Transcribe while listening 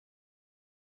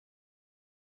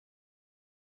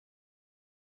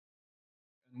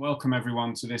Welcome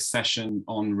everyone to this session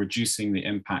on reducing the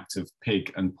impact of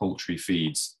pig and poultry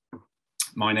feeds.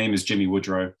 My name is Jimmy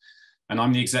Woodrow and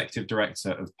I'm the Executive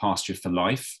Director of Pasture for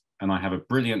Life, and I have a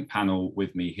brilliant panel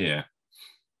with me here.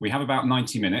 We have about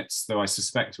 90 minutes, though I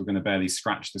suspect we're going to barely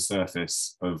scratch the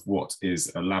surface of what is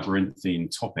a labyrinthine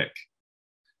topic.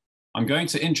 I'm going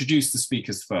to introduce the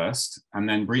speakers first and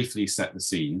then briefly set the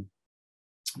scene.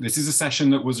 This is a session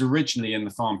that was originally in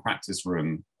the farm practice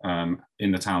room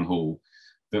in the town hall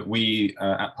that we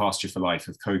at Pasture for Life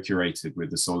have co-curated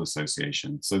with the Soil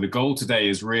Association. So the goal today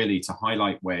is really to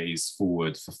highlight ways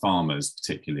forward for farmers,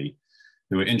 particularly,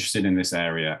 who are interested in this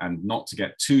area, and not to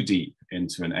get too deep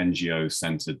into an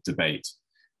NGO-centered debate.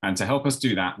 And to help us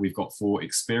do that, we've got 4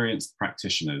 experienced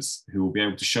practitioners who will be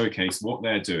able to showcase what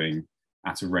they're doing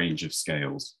at a range of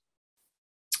scales.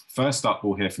 First up,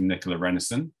 we'll hear from Nicola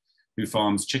Renison, who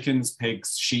farms chickens,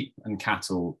 pigs, sheep, and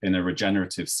cattle in a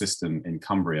regenerative system in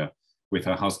Cumbria with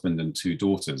her husband and 2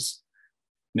 daughters.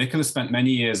 Nicola spent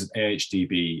many years at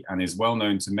AHDB and is well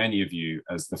known to many of you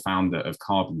as the founder of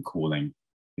Carbon Calling,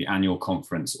 the annual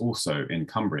conference also in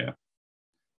Cumbria.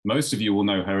 Most of you will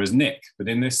know her as Nick, but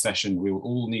in this session, we will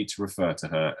all need to refer to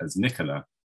her as Nicola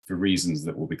for reasons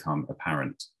that will become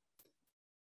apparent.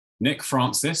 Nick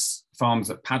Francis farms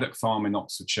at Paddock Farm in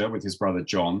Oxfordshire with his brother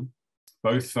John,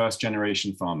 both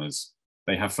first-generation farmers.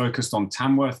 They have focused on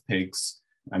Tamworth pigs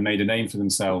and made a name for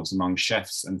themselves among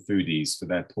chefs and foodies for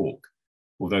their pork,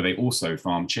 although they also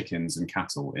farm chickens and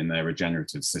cattle in their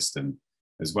regenerative system,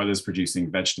 as well as producing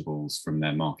vegetables from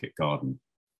their market garden.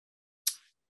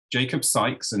 Jacob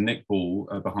Sykes and Nick Ball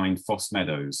are behind Fosse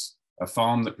Meadows, a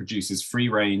farm that produces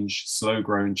free-range,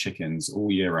 slow-grown chickens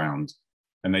all year round,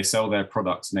 and they sell their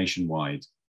products nationwide.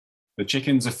 The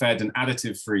chickens are fed an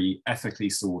additive-free, ethically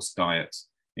sourced diet,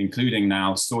 including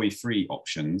now soy-free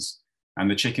options, and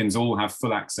the chickens all have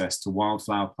full access to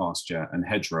wildflower pasture and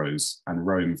hedgerows and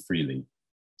roam freely.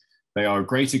 They are a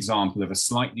great example of a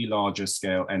slightly larger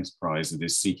scale enterprise that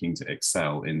is seeking to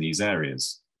excel in these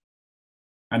areas.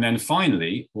 And then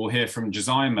finally, we'll hear from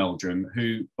Josiah Meldrum,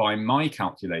 who by my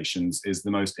calculations is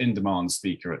the most in-demand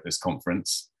speaker at this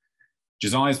conference.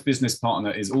 Josiah's business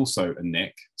partner is also a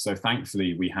Nick, so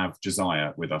thankfully we have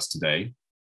Josiah with us today.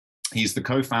 He's the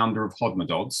co-founder of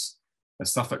Hodmedods, a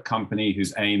Suffolk company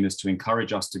whose aim is to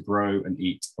encourage us to grow and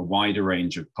eat a wider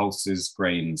range of pulses,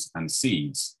 grains, and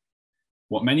seeds.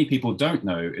 What many people don't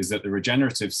know is that the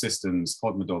regenerative systems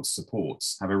Hodmedods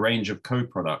supports have a range of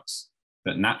co-products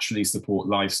that naturally support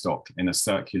livestock in a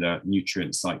circular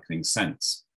nutrient cycling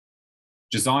sense.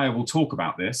 Josiah will talk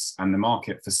about this and the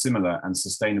market for similar and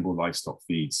sustainable livestock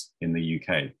feeds in the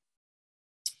UK.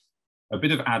 A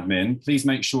bit of admin, please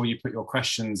make sure you put your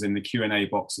questions in the Q&A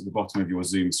box at the bottom of your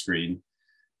Zoom screen,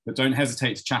 but don't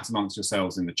hesitate to chat amongst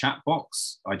yourselves in the chat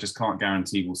box. I just can't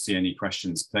guarantee we'll see any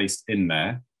questions placed in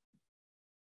there.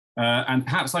 And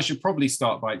perhaps I should probably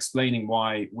start by explaining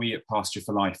why we at Pasture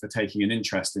for Life are taking an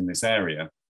interest in this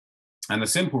area. And the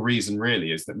simple reason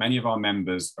really is that many of our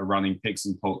members are running pigs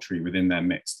and poultry within their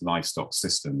mixed livestock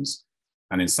systems.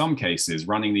 And in some cases,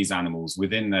 running these animals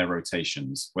within their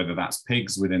rotations, whether that's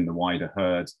pigs within the wider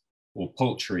herd or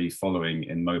poultry following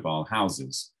in mobile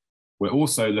houses. We're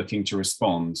also looking to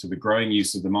respond to the growing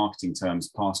use of the marketing terms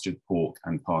pastured pork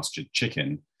and pastured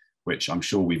chicken, which I'm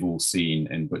sure we've all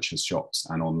seen in butchers' shops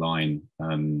and online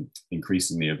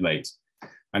increasingly of late.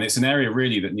 And it's an area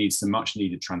really that needs some much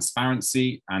needed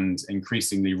transparency and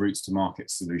increasingly routes to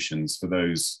market solutions for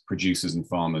those producers and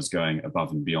farmers going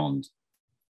above and beyond.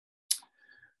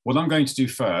 What I'm going to do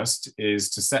first is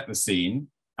to set the scene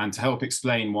and to help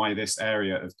explain why this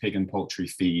area of pig and poultry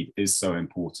feed is so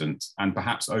important and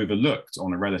perhaps overlooked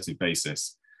on a relative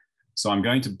basis. So I'm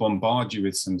going to bombard you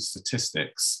with some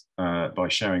statistics by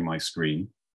sharing my screen.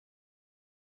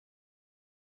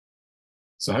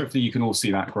 So hopefully you can all see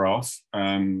that graph.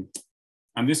 And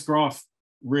this graph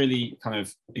really kind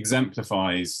of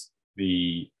exemplifies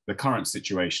the current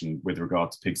situation with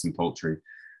regard to pigs and poultry.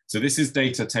 So this is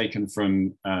data taken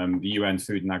from the UN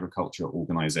Food and Agriculture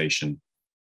Organization,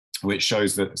 which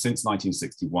shows that since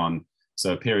 1961,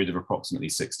 so a period of approximately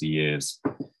 60 years,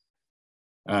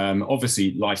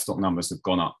 obviously livestock numbers have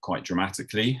gone up quite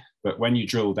dramatically, but when you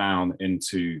drill down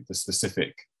into the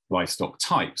specific livestock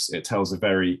types, it tells a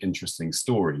very interesting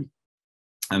story.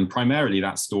 And primarily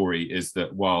that story is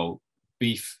that while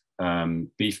beef,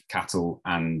 cattle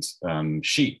and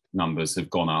sheep numbers have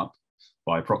gone up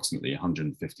by approximately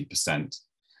 150%,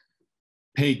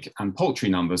 pig and poultry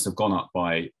numbers have gone up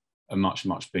by a much,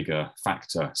 much bigger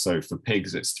factor. So for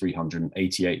pigs, it's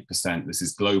 388%. This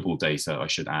is global data, I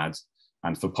should add.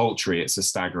 And for poultry, it's a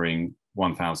staggering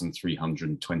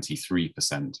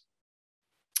 1,323%.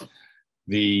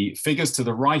 The figures to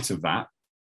the right of that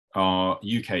are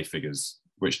UK figures,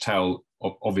 which tell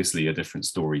obviously a different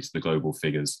story to the global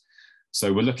figures.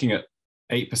 So we're looking at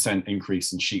 8%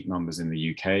 increase in sheep numbers in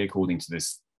the UK, according to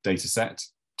this data set,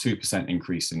 2%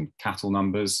 increase in cattle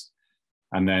numbers.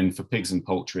 And then for pigs and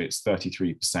poultry, it's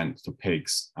 33% for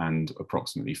pigs and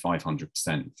approximately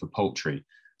 500% for poultry.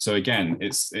 So again,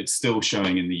 it's still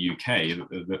showing in the UK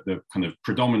that the kind of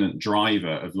predominant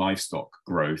driver of livestock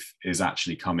growth is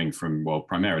actually coming from, well,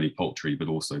 primarily poultry, but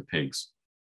also pigs.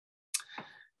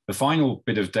 The final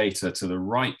bit of data to the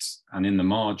right and in the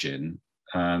margin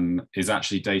is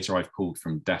actually data I've pulled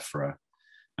from DEFRA.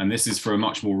 And this is for a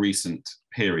much more recent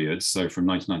period. So from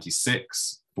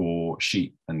 1996 for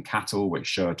sheep and cattle, which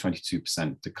show a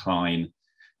 22% decline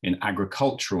in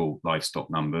agricultural livestock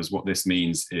numbers. What this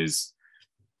means is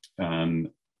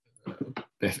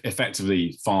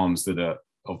effectively farms that are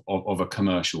of a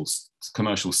commercial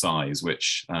size,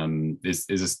 which is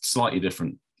a slightly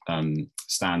different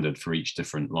standard for each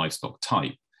different livestock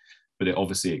type, but it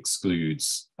obviously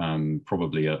excludes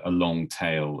probably a long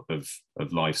tail of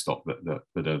livestock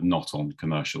that are not on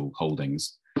commercial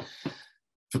holdings.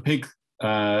 For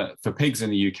pigs in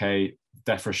the UK,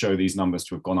 DEFRA show these numbers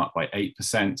to have gone up by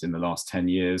 8% in the last 10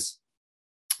 years.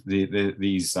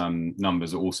 These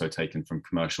numbers are also taken from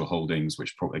commercial holdings,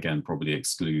 which probably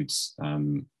excludes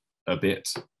a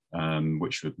bit,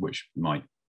 which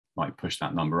might push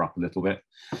that number up a little bit.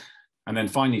 And then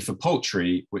finally for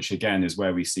poultry, which again is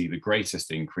where we see the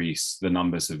greatest increase, the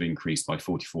numbers have increased by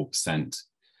 44%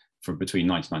 for between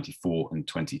 1994 and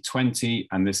 2020,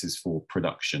 and this is for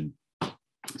production.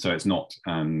 So it's not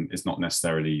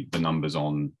necessarily the numbers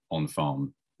on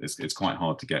farm. It's quite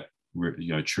hard to get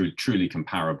truly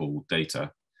comparable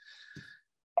data.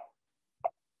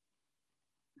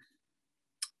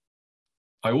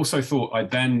 I also thought I'd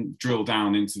then drill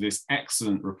down into this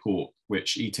excellent report,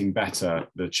 which Eating Better,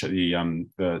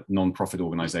 the non-profit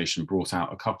organization, brought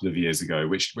out a couple of years ago,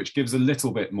 which gives a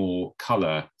little bit more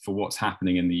color for what's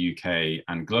happening in the UK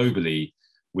and globally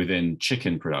within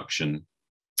chicken production.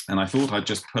 And I thought I'd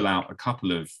just pull out a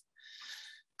couple of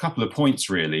points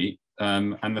really.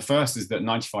 And the first is that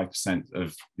 95%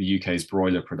 of the UK's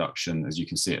broiler production, as you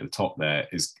can see at the top there,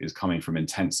 is coming from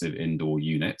intensive indoor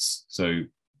units. So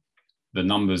the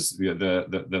numbers,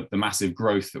 the massive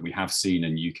growth that we have seen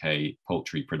in UK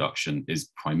poultry production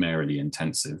is primarily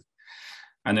intensive.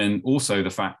 And then also the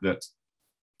fact that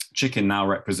chicken now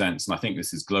represents, and I think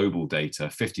this is global data,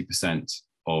 50%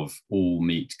 of all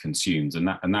meat consumed. And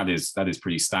that is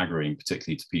pretty staggering,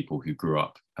 particularly to people who grew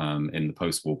up in the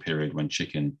post-war period when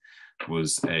chicken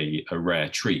was a rare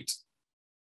treat.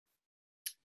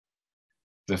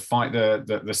 The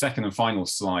second and final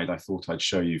slide I thought I'd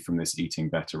show you from this Eating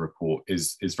Better report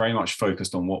is very much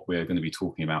focused on what we're going to be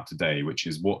talking about today, which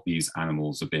is what these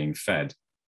animals are being fed.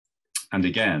 And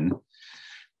again,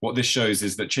 what this shows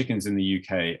is that chickens in the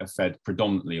UK are fed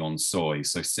predominantly on soy.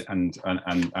 So,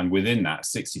 and within that,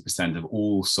 60% of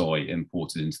all soy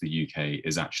imported into the UK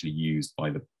is actually used by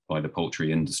the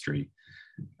poultry industry.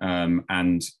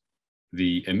 And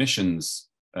the emissions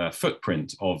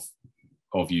footprint of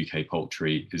UK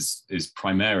poultry is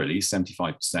primarily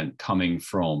 75% coming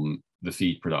from the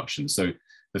feed production. So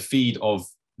the feed of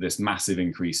this massive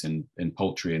increase in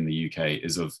poultry in the UK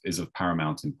is of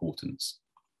paramount importance.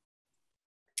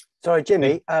 Sorry,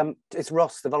 Jimmy, it's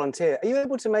Ross, the volunteer. Are you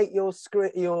able to make your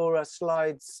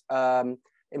slides in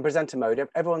presenter mode?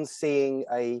 Everyone's seeing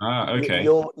okay.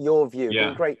 your view. Yeah.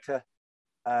 It'd be great to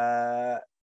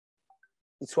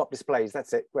swap displays.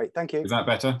 That's it. Great, thank you. Is that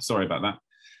better? Sorry about that.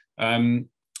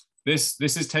 This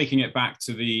is taking it back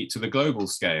to the global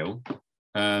scale,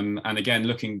 and again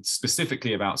looking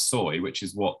specifically about soy, which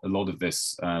is what a lot of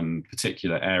this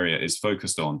particular area is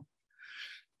focused on.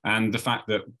 And the fact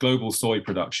that global soy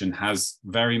production has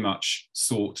very much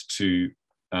sought to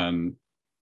kind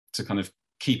of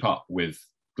keep up with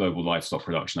global livestock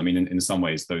production. I mean, in some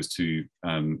ways, those two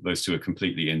are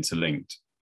completely interlinked.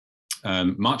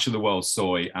 Much of the world's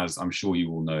soy, as I'm sure you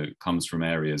all know, comes from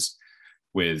areas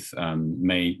with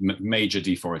major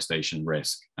deforestation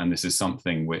risk. And this is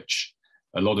something which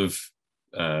a lot of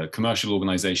commercial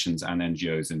organizations and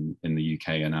NGOs in the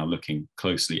UK are now looking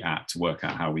closely at to work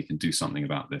out how we can do something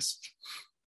about this.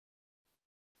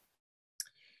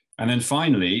 And then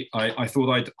finally, I thought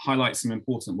I'd highlight some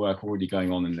important work already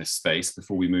going on in this space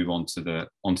before we move on to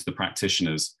the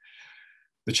practitioners.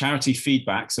 The charity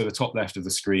Feedback, so the top left of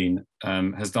the screen,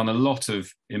 has done a lot of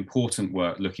important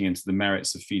work looking into the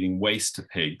merits of feeding waste to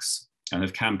pigs and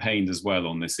have campaigned as well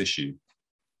on this issue.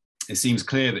 It seems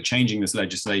clear that changing this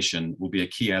legislation will be a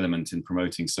key element in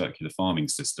promoting circular farming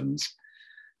systems.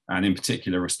 and in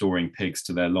particular restoring pigs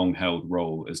to their long-held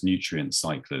role as nutrient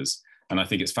cyclers. And I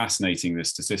think it's fascinating, this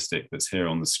statistic that's here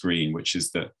on the screen, which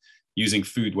is that using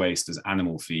food waste as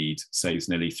animal feed saves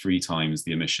nearly 3 times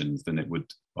the emissions than it would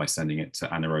by sending it to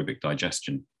anaerobic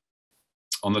digestion.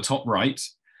 On the top right,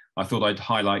 I thought I'd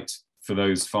highlight for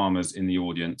those farmers in the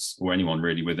audience, or anyone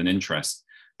really with an interest,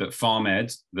 that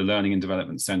FarmEd, the Learning and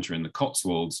Development Centre in the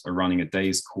Cotswolds, are running a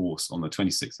day's course on the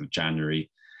 26th of January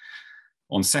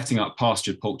on setting up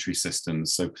pastured poultry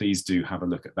systems. So please do have a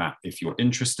look at that if you're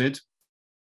interested.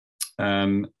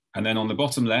 And then on the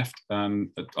bottom left,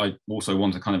 I also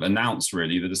want to kind of announce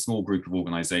really that a small group of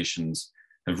organisations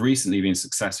have recently been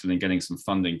successful in getting some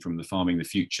funding from the Farming the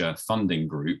Future funding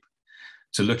group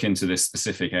to look into this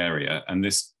specific area. And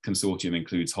this consortium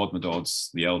includes Hodmedods,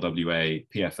 the LWA,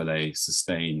 PFLA,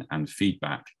 Sustain, and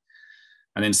Feedback.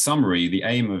 And in summary, the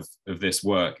aim of this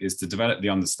work is to develop the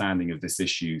understanding of this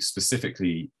issue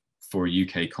specifically for a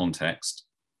UK context,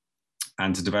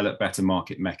 and to develop better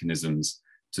market mechanisms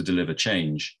to deliver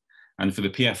change. And for the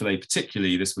PFLA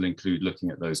particularly, this will include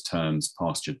looking at those terms,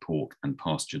 pastured pork and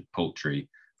pastured poultry,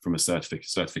 from a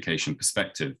certification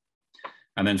perspective.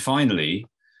 And then finally,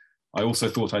 I also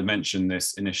thought I'd mention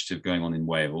this initiative going on in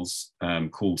Wales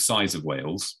called Size of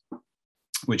Wales,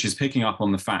 which is picking up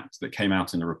on the fact that came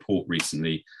out in a report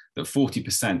recently that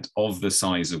 40% of the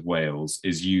size of Wales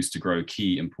is used to grow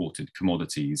key imported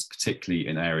commodities, particularly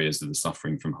in areas that are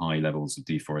suffering from high levels of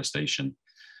deforestation.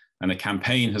 And a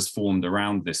campaign has formed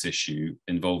around this issue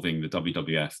involving the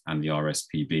WWF and the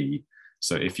RSPB.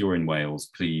 So if you're in Wales,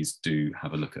 please do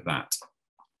have a look at that.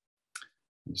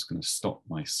 I'm just going to stop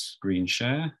my screen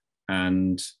share.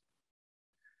 And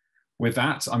with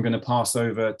that, I'm going to pass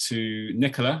over to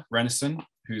Nicola Renison,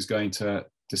 who's going to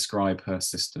describe her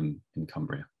system in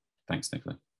Cumbria. Thanks,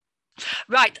 Nicola.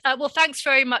 Right. Well, thanks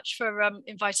very much for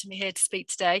inviting me here to speak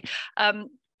today.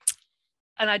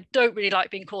 And I don't really like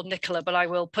being called Nicola, but I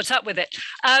will put up with it.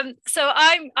 So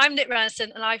I'm Nick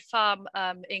Renison, and I farm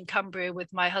in Cumbria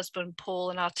with my husband,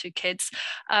 Paul, and our 2 kids.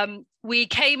 We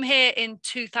came here in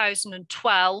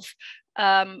 2012.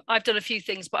 I've done a few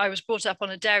things, but I was brought up on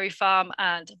a dairy farm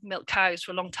and milked cows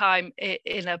for a long time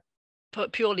in a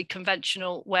purely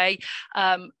conventional way.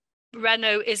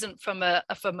 Reno isn't from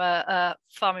a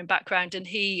farming background, and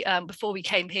he before we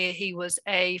came here, he was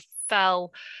a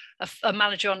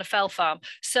manager on a fell farm.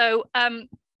 So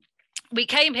we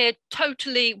came here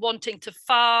totally wanting to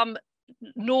farm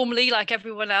normally like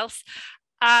everyone else,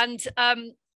 and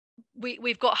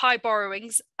we've got high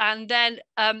borrowings, and then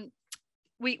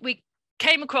we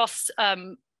came across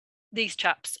these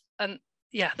chaps, and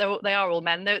yeah, they are all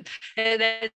men.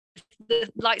 They're the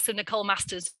likes of Nicole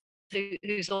Masters,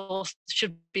 who's also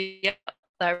should be up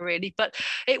there really, but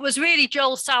it was really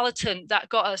Joel Salatin that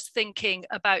got us thinking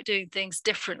about doing things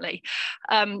differently.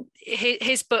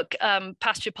 His book,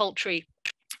 Pasture Poultry,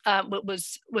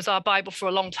 was our Bible for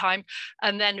a long time,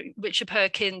 and then Richard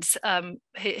Perkins,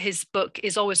 his book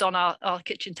is always on our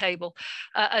kitchen table,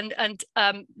 and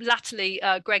latterly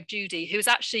Greg Judy, who's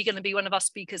actually going to be one of our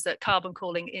speakers at Carbon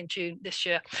Calling in June this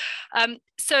year.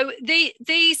 So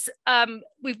these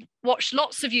we've watched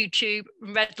lots of YouTube,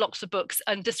 read lots of books,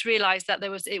 and just realized that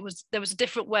there was a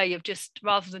different way of just,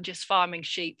 rather than just farming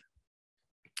sheep.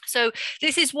 So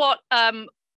this is what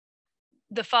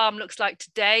the farm looks like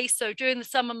today. So during the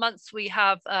summer months, we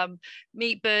have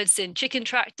meat birds in chicken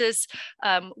tractors.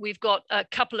 We've got a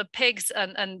couple of pigs,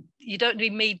 and you don't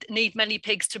need many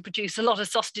pigs to produce a lot of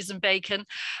sausages and bacon.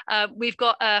 We've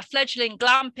got a fledgling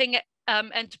glamping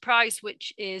enterprise,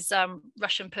 which is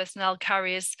Russian personnel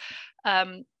carriers.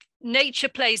 Nature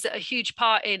plays a huge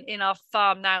part in our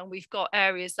farm now, and we've got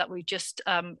areas that we just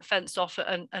fence off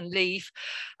and leave.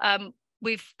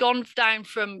 We've gone down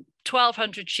from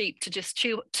 1,200 sheep to just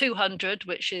 200,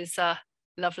 which is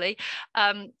lovely.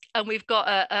 And we've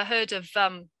got a herd of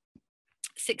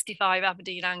 65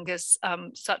 Aberdeen Angus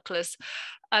sucklers.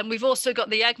 And we've also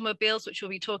got the eggmobiles, which we'll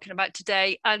be talking about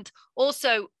today. And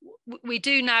also, we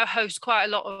do now host quite a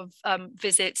lot of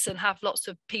visits and have lots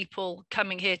of people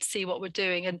coming here to see what we're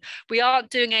doing. And we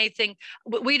aren't doing anything,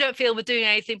 we don't feel we're doing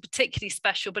anything particularly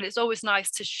special, but it's always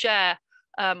nice to share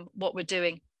what we're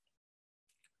doing.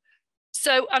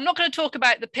 So I'm not going to talk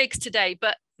about the pigs today,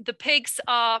 but the pigs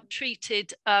are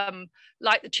treated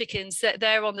like the chickens.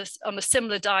 They're on a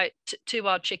similar diet to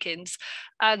our chickens,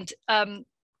 and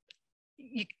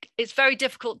it's very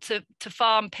difficult to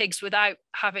farm pigs without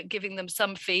giving them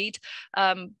some feed.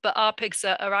 But our pigs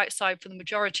are outside for the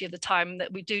majority of the time,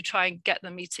 that we do try and get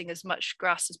them eating as much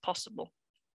grass as possible.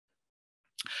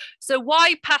 So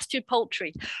why pastured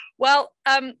poultry? Well,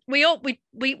 we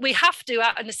have to,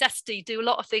 out of necessity, do a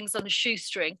lot of things on a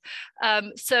shoestring.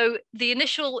 So the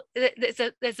initial,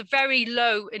 there's a very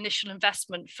low initial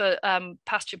investment for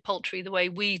pastured poultry the way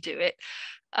we do it.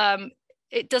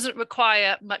 It doesn't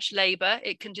require much labour.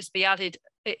 It can just be added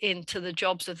into the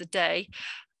jobs of the day.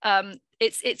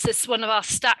 It's one of our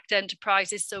stacked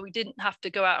enterprises, so we didn't have to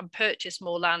go out and purchase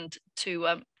more land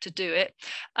to do it.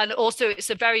 And also, it's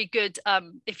a very good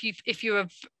if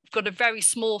you've got a very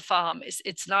small farm,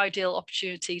 it's an ideal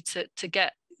opportunity to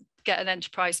get an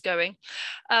enterprise going.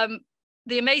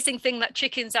 The amazing thing that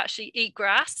chickens actually eat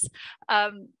grass.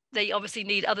 They obviously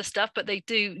need other stuff, but they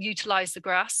do utilize the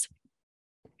grass.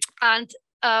 And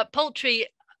poultry,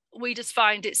 we just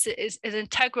find it's an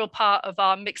integral part of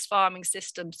our mixed farming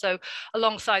system. So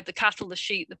alongside the cattle, the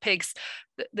sheep, the pigs,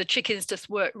 the chickens just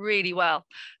work really well.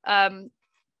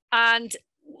 And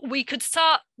we could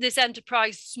start this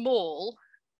enterprise small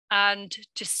and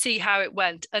just see how it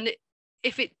went. And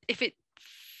if it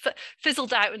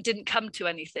fizzled out and didn't come to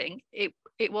anything, it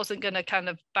wasn't going to kind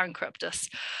of bankrupt us.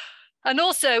 And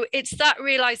also, it's that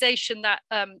realization that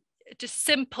just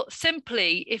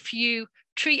simply, if you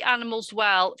treat animals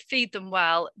well, feed them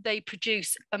well, they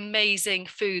produce amazing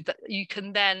food that you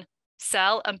can then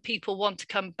sell, and people want to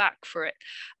come back for it.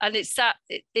 And that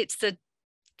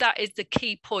is the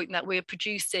key point, that we're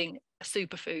producing a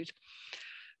superfood.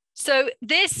 So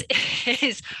this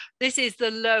is the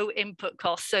low input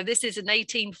cost. So this is an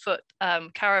 18-foot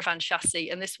caravan chassis,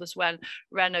 and this was when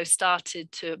Renault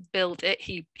started to build it.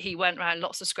 He went around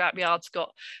lots of scrap yards,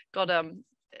 got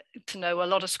to know a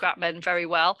lot of scrap men very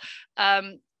well,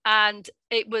 and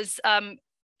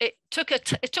it took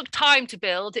time to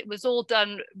build. It was all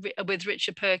done with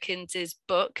Richard Perkins's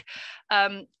book,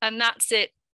 and that's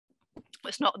it.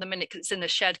 It's not at the minute because it's in the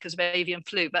shed because of avian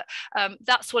flu, but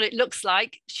that's what it looks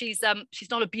like. She's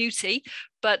not a beauty,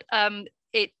 but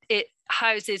it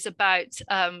houses about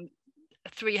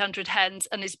 300 hens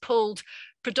and is pulled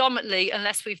predominantly,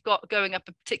 unless we've got going up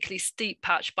a particularly steep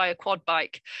patch, by a quad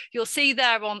bike. You'll see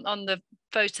there on the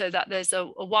photo that there's a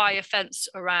wire fence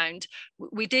around.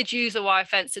 We did use a wire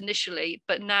fence initially,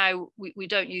 but now we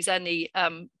don't use any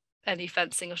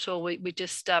fencing at all. We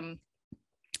just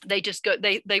they just go,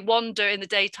 they wander in the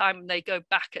daytime and they go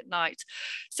back at night.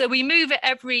 So we move it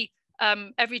every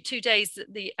 2 days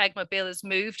that the eggmobile is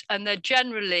moved, and they're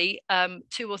generally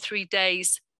 2 or 3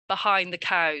 days behind the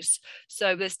cows.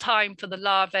 So there's time for the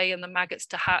larvae and the maggots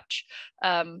to hatch.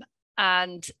 Yeah,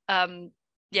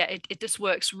 it just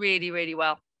works really, really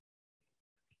well.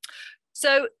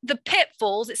 So the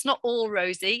pitfalls, it's not all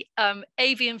rosy.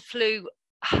 Avian flu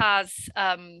has,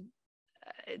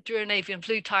 during avian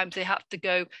flu times, they have to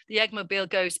go, the eggmobile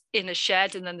goes in a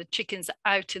shed, and then the chickens are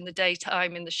out in the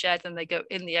daytime in the shed, and they go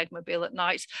in the eggmobile at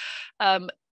night.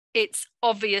 It's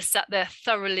obvious that they're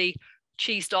thoroughly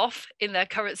cheesed off in their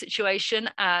current situation.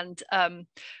 And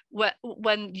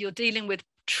when you're dealing with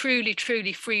truly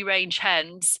free range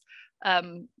hens,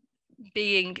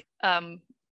 being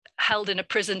held in a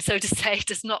prison, so to say,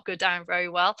 does not go down very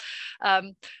well.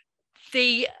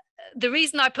 The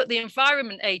reason I put the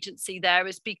Environment Agency there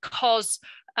is because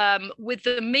with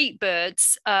the meat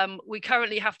birds, we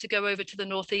currently have to go over to the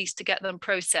northeast to get them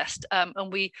processed,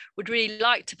 and we would really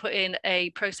like to put in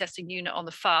a processing unit on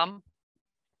the farm.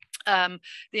 The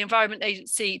Environment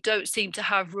Agency don't seem to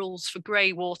have rules for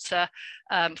grey water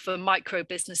for micro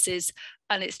businesses,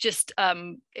 and it's just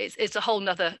it's a whole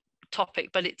nother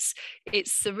topic, but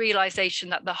it's the realization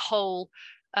that the whole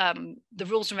the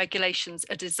rules and regulations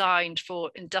are designed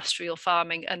for industrial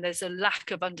farming, and there's a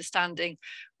lack of understanding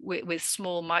with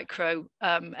small micro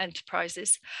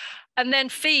enterprises. And then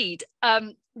feed,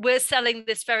 we're selling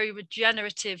this very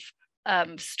regenerative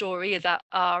story that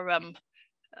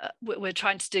we're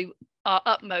trying to do our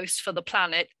utmost for the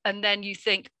planet, and then you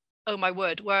think, oh my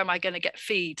word, where am I going to get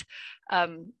feed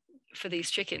for these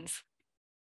chickens?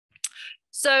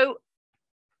 So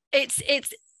it's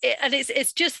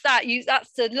just that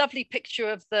that's the lovely picture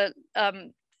of the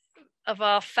of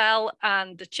our fell,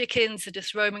 and the chickens are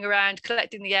just roaming around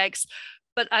collecting the eggs.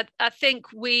 But I think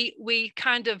we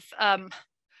kind of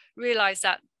realized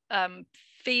that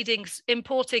feeding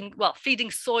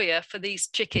soya for these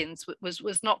chickens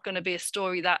was not going to be a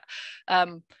story that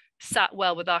sat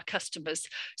well with our customers.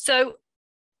 So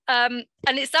and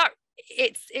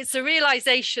it's a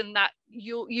realization that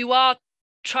you are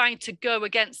trying to go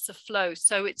against the flow.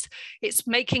 So it's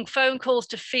making phone calls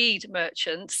to feed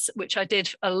merchants, which I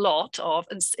did a lot of,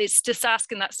 and it's just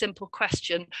asking that simple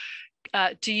question: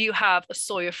 do you have a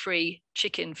soya-free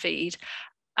chicken feed?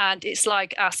 And it's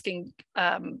like asking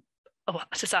a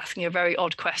just asking a very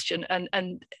odd question,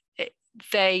 and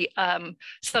they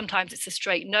sometimes it's a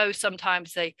straight no,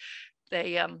 sometimes they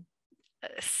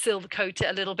silvercoat it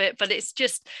a little bit, but it's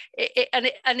just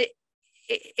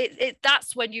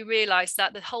that's when you realize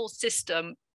that the whole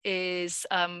system is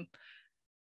going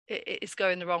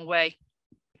the wrong way.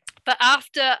 But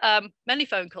after many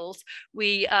phone calls,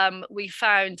 we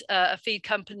found a feed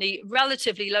company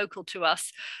relatively local to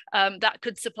us that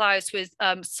could supply us with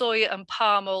soya and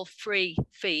palm oil free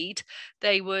feed.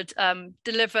 They would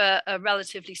deliver a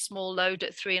relatively small load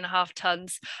at 3.5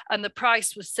 tons, and the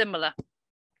price was similar.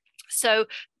 So,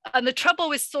 and the trouble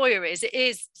with soya is it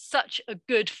is such a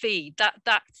good feed.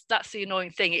 That's the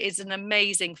annoying thing. It is an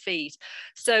amazing feed.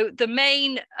 So the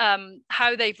main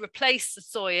how they've replaced the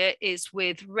soya is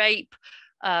with rape,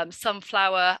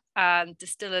 sunflower, and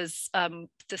distillers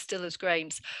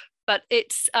grains. But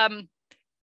it's and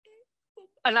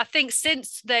I think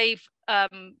since they've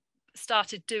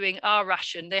started doing our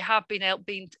ration, they have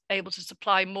been able to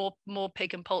supply more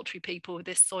pig and poultry people with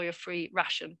this soya-free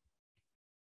ration.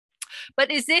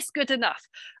 But is this good enough?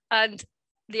 And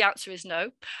the answer is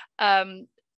no.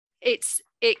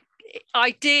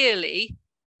 Ideally,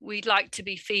 we'd like to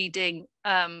be feeding,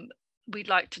 we'd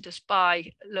like to just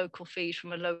buy local feed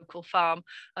from a local farm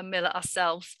and mill it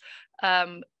ourselves.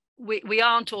 We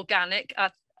aren't organic.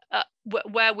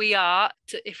 Where we are,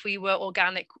 if we were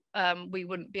organic, we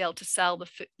wouldn't be able to sell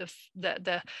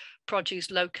the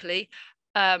produce locally.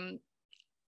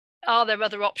 Are there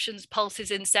other options?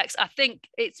 Pulses, insects? I think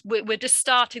we're just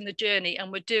starting the journey,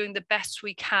 and we're doing the best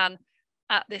we can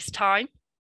at this time.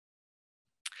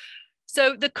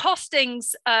 So the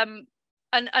costings,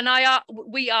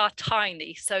 we are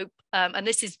tiny. So and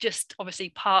this is just obviously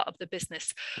part of the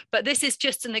business, but this is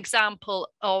just an example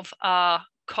of our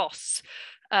costs.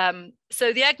 So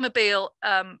the Eggmobile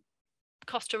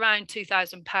cost around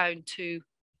 £2,000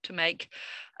 to make.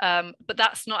 But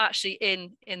that's not actually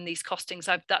in these costings.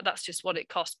 That's just what it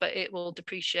costs, but it will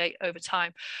depreciate over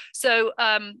time. So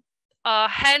our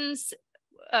hens,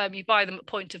 you buy them at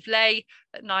point of lay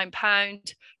at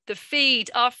 £9. The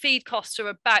feed, our feed costs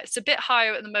are it's a bit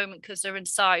higher at the moment because they're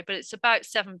inside, but it's about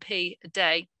 7p a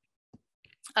day.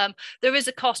 There is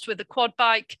a cost with a quad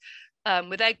bike,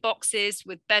 with egg boxes,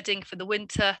 with bedding for the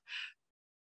winter.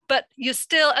 But you're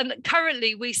still, and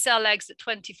currently we sell eggs at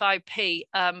 25p.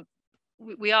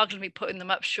 We are going to be putting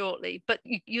them up shortly, but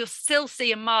you'll still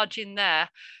see a margin there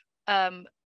of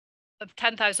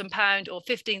 £10,000 or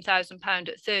 £15,000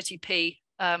 at 30p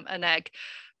an egg.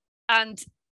 And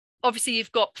obviously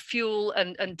you've got fuel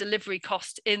and delivery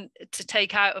cost to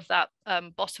take out of that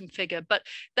bottom figure, but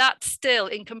that's still,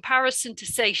 in comparison to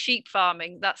say sheep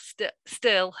farming, that's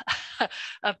still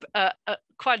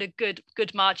quite a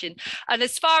good margin. And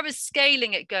as far as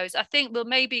scaling it goes, I think we'll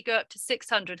maybe go up to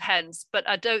 600 hens, but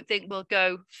I don't think we'll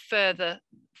go further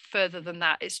than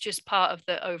that. It's just part of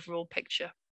the overall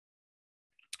picture.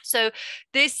 So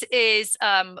this is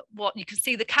what you can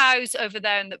see, the cows over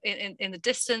there in the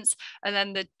distance, and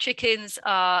then the chickens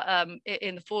are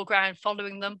in the foreground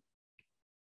following them.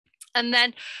 And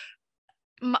then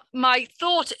my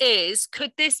thought is,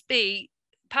 could this be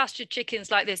pastured chickens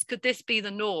like this? Could this be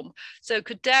the norm? So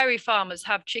could dairy farmers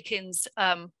have chickens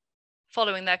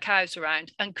following their cows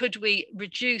around? And could we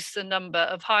reduce the number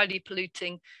of highly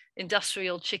polluting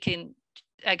industrial chicken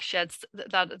egg sheds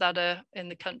that are in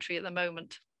the country at the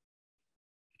moment?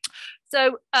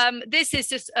 So this is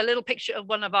just a little picture of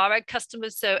one of our egg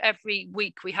customers. So every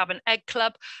week we have an egg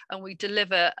club, and we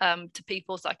deliver to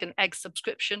people like an egg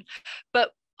subscription.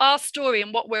 But our story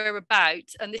and what we're about,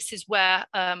 and this is where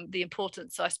the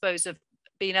importance, I suppose, of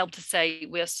being able to say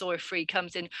we're soy free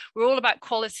comes in. We're all about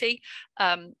quality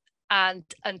and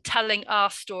telling our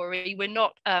story. We're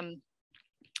not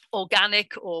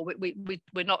organic, or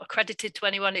we're not accredited to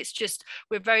anyone. It's just,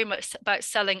 we're very much about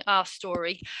selling our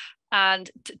story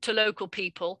and to local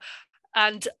people,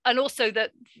 and also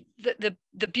that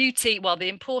the beauty, well, the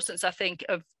importance, I think,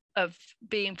 of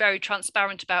being very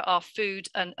transparent about our food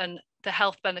and the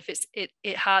health benefits it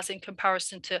has in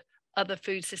comparison to other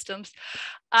food systems,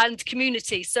 and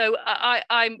community. So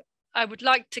I would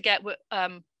like to get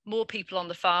more people on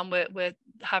the farm. We're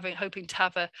hoping to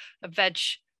have a veg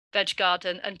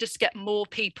garden, and just get more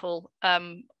people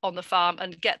on the farm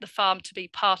and get the farm to be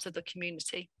part of the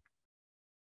community.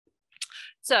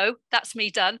 So that's me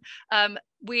done.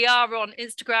 We are on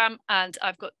Instagram, and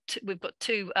we've got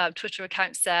two Twitter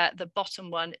accounts there. The bottom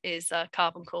one is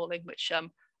Carbon Calling, which I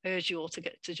urge you all to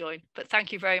get to join. But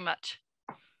thank you very much.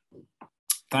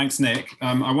 Thanks, Nick.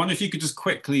 I wonder if you could just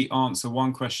quickly answer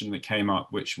one question that came up,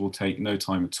 which will take no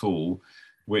time at all,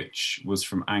 which was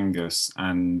from Angus.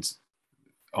 And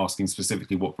asking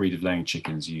specifically what breed of laying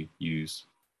chickens you use.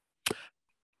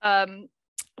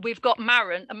 We've got a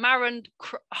Maran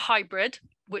hybrid,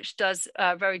 which does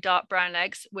very dark brown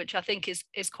eggs, which I think is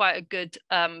quite a good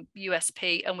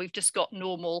USP. And we've just got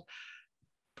normal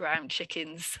brown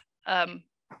chickens. But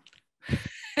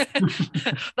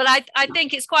I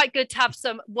think it's quite good to have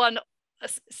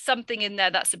something in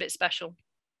there that's a bit special.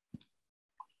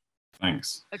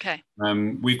 Thanks. Okay.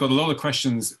 We've got a lot of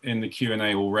questions in the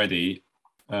Q&A already.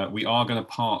 We are going to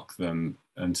park them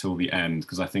until the end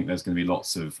because I think there's going to be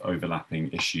lots of overlapping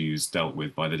issues dealt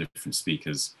with by the different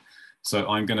speakers. So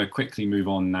I'm going to quickly move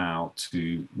on now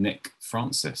to Nick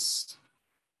Francis.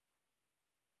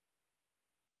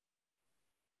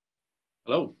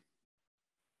 Hello.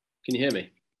 Can you hear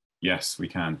me? Yes, we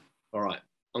can. All right.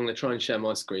 I'm going to try and share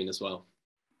my screen as well.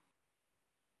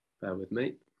 Bear with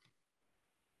me.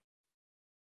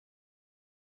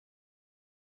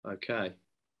 Okay.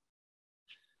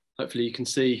 Hopefully you can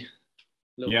see.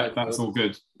 Yeah, that's all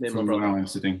good from where I'm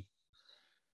sitting.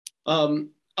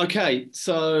 Okay,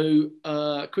 so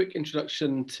quick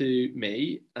introduction to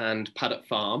me and Paddock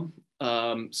Farm.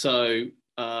 Paddock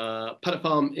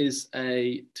Farm is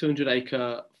a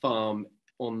 200-acre farm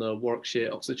on the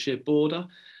Warwickshire-Oxfordshire border.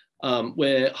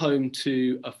 We're home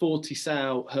to a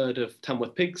 40-sow herd of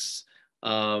Tamworth pigs,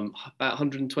 about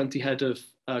 120 head of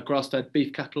grass-fed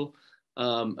beef cattle,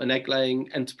 an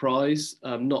egg-laying enterprise,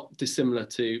 not dissimilar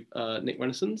to Nick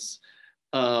Renison's,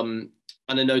 and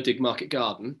a no-dig market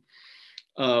garden.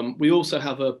 We also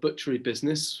have a butchery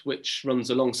business which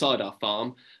runs alongside our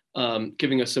farm,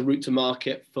 giving us a route to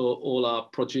market for all our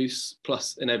produce,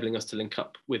 plus enabling us to link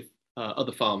up with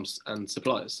other farms and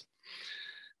suppliers.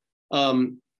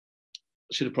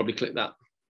 Should have probably clicked that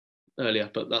earlier,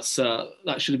 but that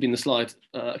should have been the slide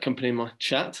accompanying my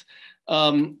chat.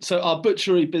 So our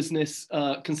butchery business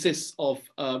consists of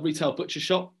a retail butcher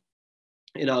shop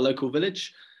in our local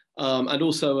village, and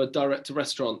also a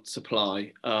direct-to-restaurant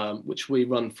supply, which we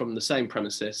run from the same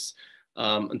premises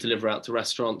and deliver out to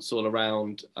restaurants all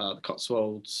around the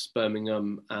Cotswolds,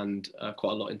 Birmingham, and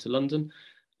quite a lot into London.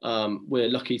 We're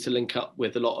lucky to link up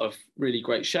with a lot of really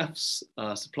great chefs,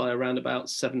 supply around about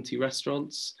 70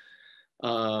 restaurants,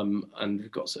 and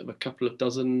we've got sort of a couple of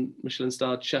dozen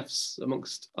Michelin-starred chefs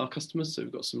amongst our customers. So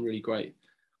we've got some really great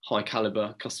high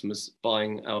caliber customers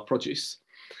buying our produce.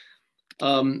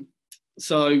 We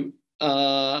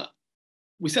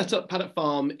set up Paddock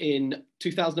Farm in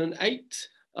 2008,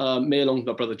 me along with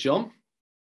my brother John.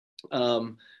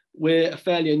 We're a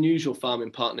fairly unusual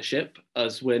farming partnership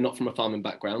as we're not from a farming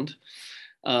background.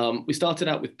 We started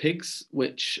out with pigs,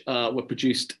 which were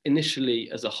produced initially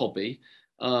as a hobby,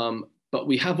 but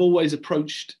we have always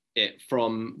approached it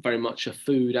from very much a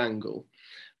food angle.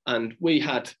 And we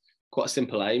had quite a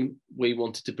simple aim. We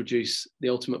wanted to produce the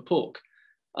ultimate pork.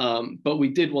 But we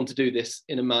did want to do this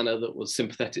in a manner that was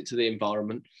sympathetic to the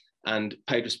environment and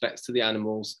paid respects to the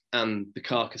animals and the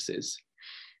carcasses.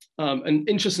 And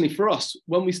interestingly for us,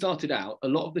 when we started out, a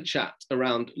lot of the chat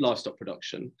around livestock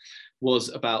production was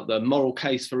about the moral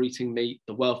case for eating meat,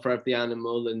 the welfare of the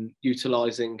animal, and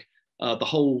utilising the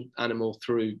whole animal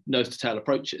through nose-to-tail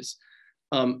approaches.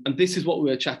 And this is what we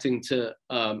were chatting to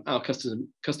our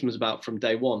customers about from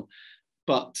day one.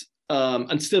 But,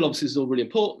 and still obviously this is all really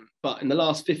important, but in the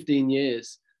last 15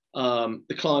 years,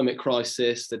 the climate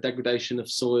crisis, the degradation of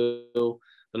soil,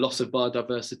 the loss of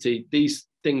biodiversity, these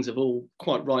things have all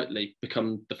quite rightly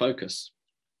become the focus.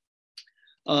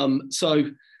 So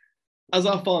as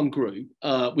our farm grew,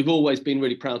 we've always been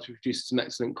really proud to produce some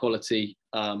excellent quality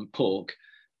pork.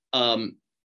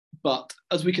 But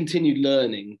as we continued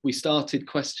learning, we started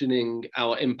questioning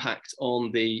our impact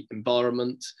on the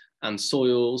environment and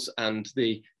soils and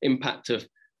the impact of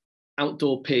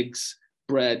outdoor pigs,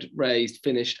 bred, raised,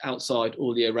 finished outside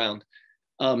all year round.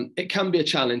 It can be a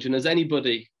challenge, and as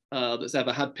anybody that's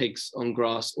ever had pigs on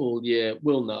grass all year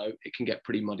will know, it can get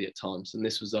pretty muddy at times. And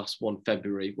this was us one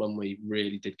February when we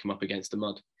really did come up against the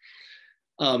mud.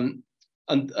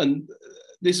 And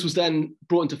this was then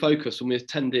brought into focus when we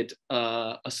attended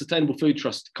a Sustainable Food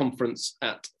Trust conference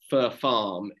at Fir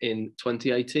Farm in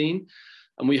 2018.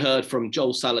 And we heard from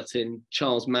Joel Salatin,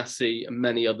 Charles Massey, and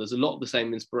many others, a lot of the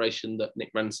same inspiration that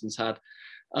Nick Renison's had.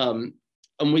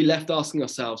 And we left asking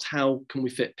ourselves, how can we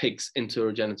fit pigs into a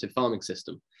regenerative farming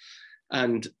system?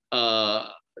 And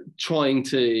trying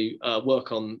to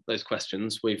work on those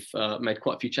questions, we've made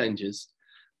quite a few changes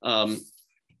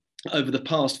over the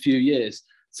past few years.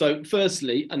 So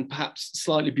firstly, and perhaps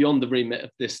slightly beyond the remit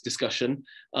of this discussion,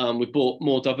 we brought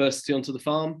more diversity onto the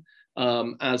farm.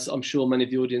 As I'm sure many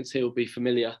of the audience here will be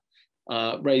familiar,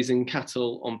 raising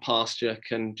cattle on pasture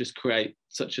can just create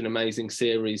such an amazing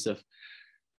series of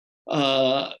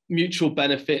mutual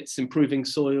benefits, improving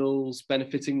soils,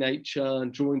 benefiting nature,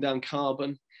 and drawing down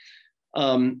carbon.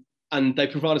 And they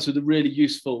provide us with a really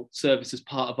useful service as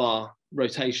part of our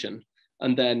rotation.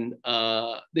 And then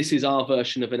this is our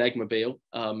version of an eggmobile,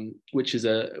 which is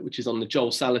on the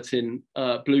Joel Salatin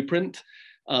blueprint,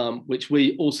 which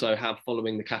we also have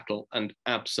following the cattle and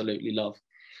absolutely love.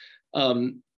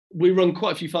 We run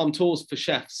quite a few farm tours for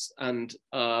chefs, and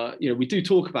we do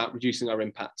talk about reducing our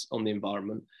impact on the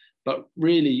environment, but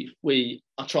really we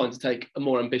are trying to take a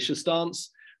more ambitious stance.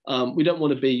 We don't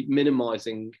want to be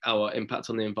minimizing our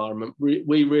impact on the environment.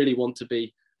 We really want to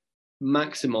be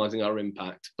maximizing our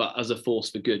impact, but as a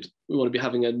force for good. We want to be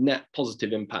having a net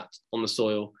positive impact on the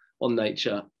soil, on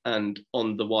nature, and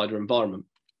on the wider environment.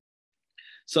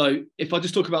 So if I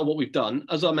just talk about what we've done,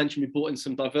 as I mentioned, we brought in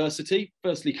some diversity,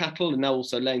 firstly cattle, and now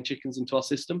also laying chickens into our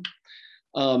system.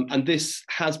 And this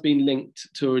has been linked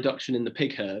to a reduction in the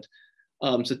pig herd.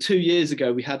 So 2 years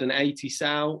ago, we had an 80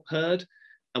 sow herd,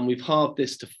 and we've halved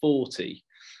this to 40.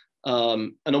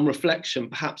 And on reflection,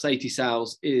 perhaps 80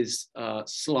 sows is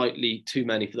slightly too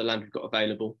many for the land we've got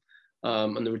available.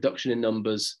 And the reduction in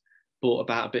numbers brought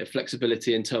about a bit of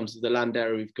flexibility in terms of the land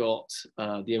area we've got,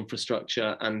 the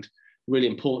infrastructure, and really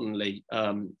importantly,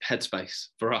 headspace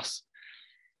for us.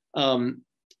 And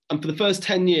for the first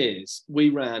 10 years,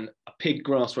 we ran a pig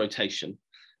grass rotation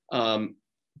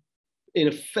in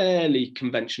a fairly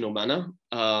conventional manner,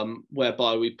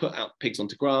 whereby we put out pigs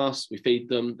onto grass, we feed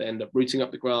them, they end up rooting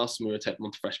up the grass, and we rotate them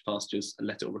onto fresh pastures and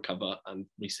let it all recover and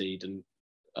reseed and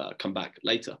come back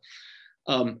later.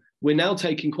 We're now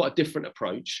taking quite a different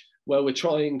approach, where we're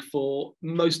trying for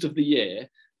most of the year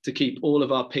to keep all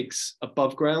of our pigs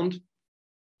above ground,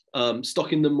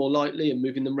 stocking them more lightly and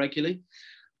moving them regularly.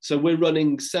 So we're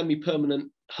running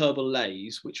semi-permanent herbal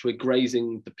lays, which we're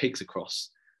grazing the pigs across.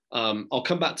 I'll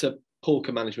come back to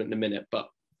porker management in a minute, but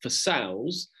for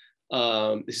sows,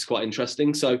 this is quite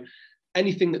interesting. So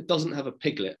anything that doesn't have a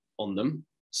piglet on them,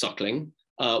 suckling,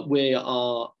 we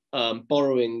are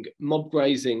borrowing mob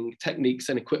grazing techniques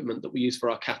and equipment that we use for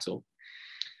our cattle.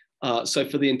 So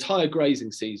for the entire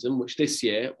grazing season, which this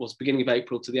year was beginning of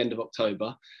April to the end of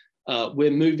October,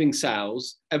 we're moving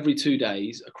sows every 2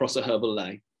 days across a herbal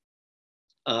lay,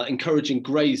 encouraging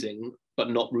grazing,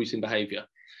 but not rooting behavior.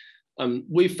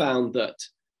 We've found that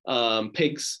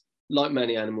pigs, like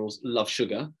many animals, love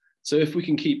sugar. So if we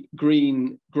can keep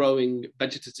green, growing,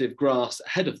 vegetative grass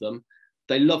ahead of them,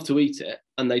 they love to eat it,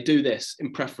 and they do this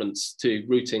in preference to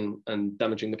rooting and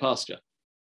damaging the pasture.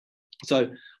 So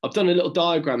I've done a little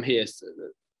diagram here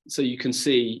so you can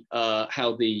see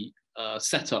how the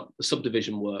setup, the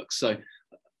subdivision works. So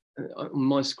on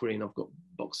my screen, I've got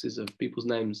boxes of people's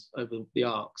names over the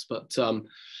arcs, but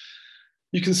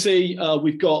you can see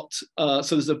we've got,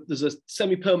 so there's a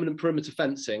semi-permanent perimeter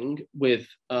fencing with,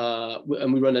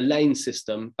 and we run a lane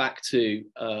system back to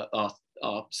our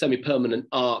semi-permanent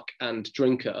arc and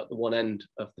drinker at the one end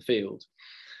of the field.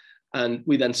 And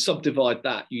we then subdivide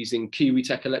that using Kiwi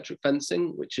Tech electric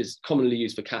fencing, which is commonly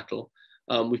used for cattle.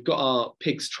 We've got our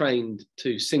pigs trained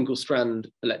to single strand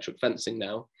electric fencing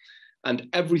now, and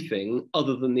everything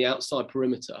other than the outside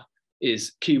perimeter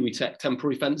is Kiwi Tech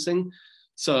temporary fencing.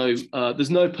 So there's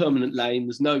no permanent lane,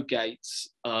 there's no gates.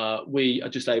 We are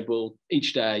just able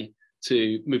each day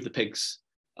to move the pigs,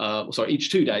 each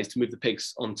 2 days to move the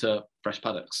pigs onto fresh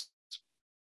paddocks.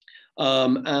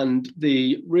 And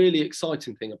the really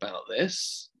exciting thing about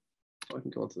this, I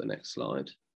can go on to the next slide.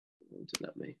 Didn't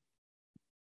let me.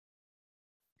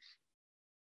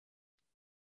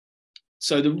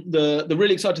 So the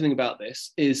really exciting thing about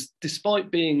this is,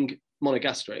 despite being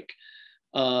monogastric,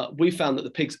 we found that the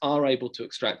pigs are able to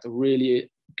extract a really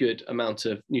good amount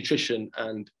of nutrition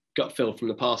and gut fill from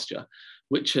the pasture,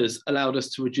 which has allowed us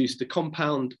to reduce the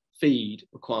compound feed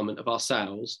requirement of our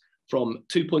sows from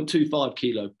 2.25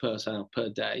 kilo per sow per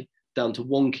day down to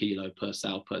 1 kilo per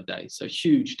sow per day. So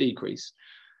huge decrease.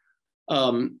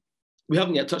 We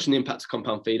haven't yet touched on the impact of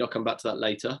compound feed. I'll come back to that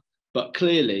later. But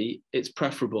clearly, it's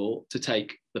preferable to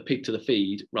take the pig to the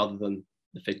feed rather than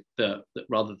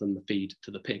the feed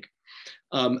to the pig.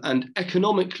 And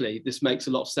economically, this makes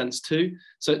a lot of sense too.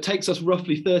 So it takes us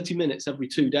roughly 30 minutes every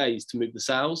 2 days to move the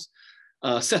sows,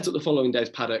 set up the following day's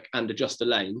paddock and adjust a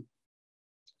lane.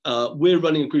 We're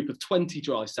running a group of 20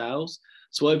 dry sows.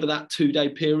 So over that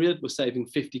 2-day period, we're saving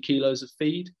 50 kilos of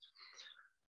feed,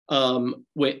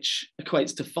 which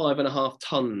equates to 5.5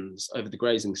 tons over the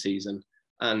grazing season.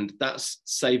 And that's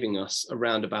saving us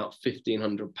around about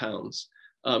 £1,500.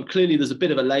 Clearly, there's a bit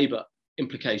of a labour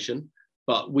implication,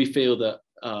 but we feel that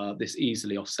this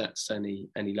easily offsets any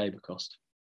labour cost.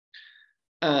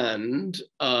 And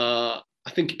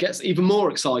I think it gets even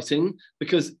more exciting,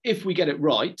 because if we get it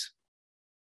right,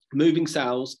 moving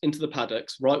sows into the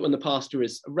paddocks right when the pasture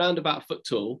is around about a foot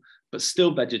tall, but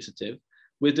still vegetative,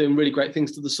 we're doing really great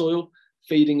things to the soil,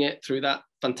 feeding it through that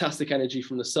fantastic energy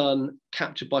from the sun,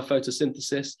 captured by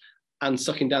photosynthesis, and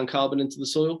sucking down carbon into the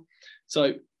soil.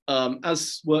 So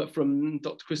as work from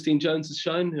Dr. Christine Jones has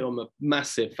shown, who I'm a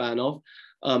massive fan of,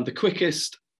 the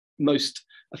quickest, most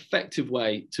effective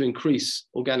way to increase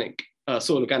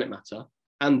soil organic matter,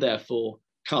 and therefore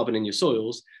carbon in your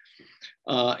soils,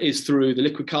 is through the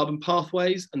liquid carbon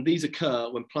pathways. And these occur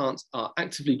when plants are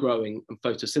actively growing and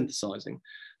photosynthesizing.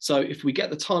 So if we get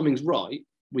the timings right,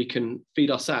 we can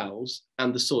feed our sows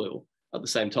and the soil at the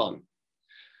same time.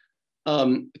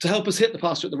 To help us hit the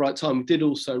pasture at the right time, we did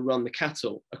also run the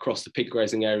cattle across the pig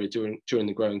grazing area during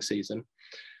the growing season,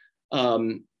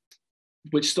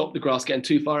 which stopped the grass getting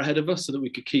too far ahead of us, so that we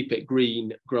could keep it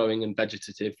green, growing and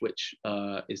vegetative, which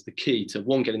is the key to,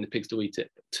 one, getting the pigs to eat it,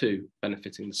 but two,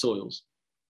 benefiting the soils.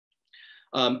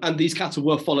 And these cattle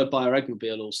were followed by our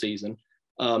eggmobile all season,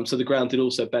 so the ground did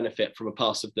also benefit from a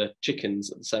pass of the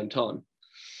chickens at the same time.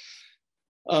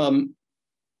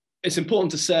 It's important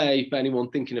to say, for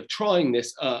anyone thinking of trying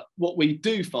this, what we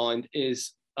do find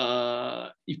is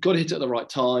you've got to hit it at the right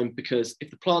time, because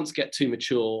if the plants get too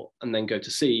mature and then go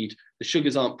to seed, the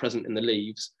sugars aren't present in the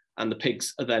leaves, and the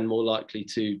pigs are then more likely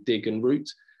to dig and root.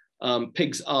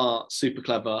 Pigs are super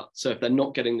clever, so if they're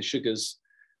not getting the sugars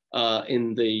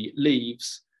in the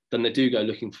leaves, then they do go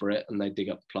looking for it, and they dig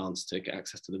up the plants to get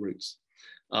access to the roots.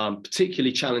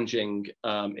 Particularly challenging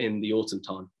in the autumn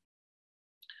time.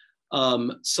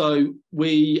 So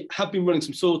we have been running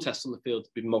some soil tests on the field,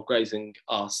 we've been mob grazing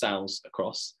our sows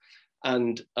across,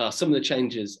 and some of the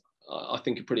changes I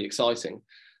think are pretty exciting.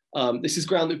 This is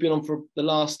ground that we've been on for the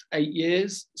last 8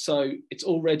 years, so it's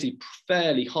already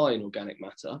fairly high in organic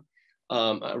matter,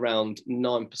 at around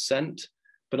 9%.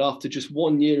 But after just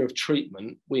 1 year of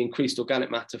treatment, we increased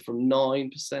organic matter from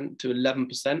 9% to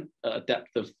 11% at a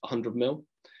depth of 100 mil,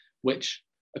 which,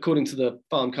 according to the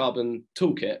Farm Carbon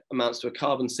Toolkit, amounts to a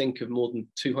carbon sink of more than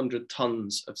 200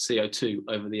 tons of CO2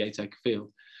 over the 8-acre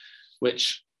field,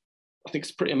 which I think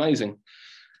is pretty amazing.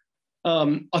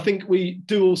 I think we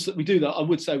do that, I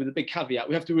would say, with a big caveat.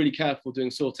 We have to be really careful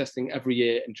doing soil testing every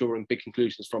year and drawing big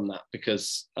conclusions from that,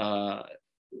 because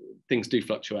things do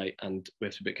fluctuate and we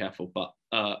have to be a bit careful, but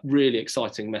really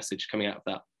exciting message coming out of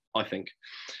that, I think.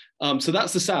 So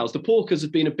that's the sows. The porkers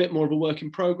have been a bit more of a work in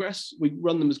progress. We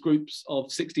run them as groups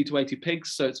of 60 to 80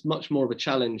 pigs, so it's much more of a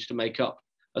challenge to make up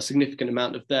a significant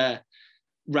amount of their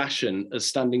ration as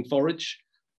standing forage.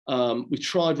 We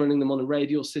tried running them on a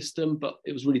radial system, but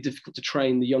it was really difficult to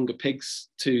train the younger pigs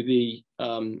to the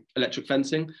electric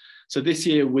fencing. So this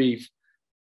year we've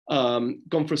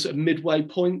gone for a sort of midway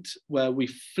point where we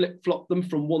flip-flop them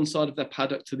from one side of their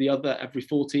paddock to the other every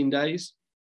 14 days.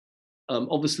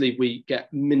 Obviously, we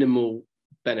get minimal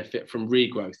benefit from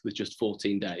regrowth with just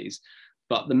 14 days,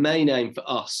 but the main aim for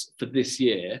us for this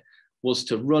year was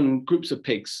to run groups of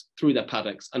pigs through their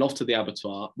paddocks and off to the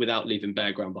abattoir without leaving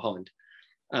bare ground behind.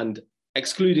 And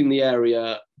excluding the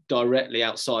area directly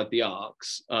outside the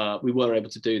arcs, we were able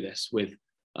to do this with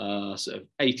sort of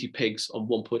 80 pigs on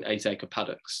 1.8 acre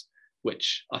paddocks,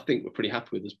 which I think we're pretty happy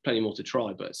with. There's plenty more to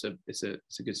try, but it's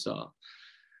a good start.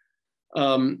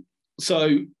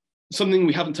 So something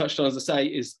we haven't touched on, as I say,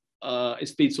 is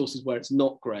feed sources where it's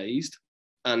not grazed.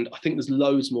 And I think there's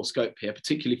loads more scope here,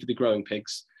 particularly for the growing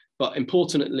pigs. But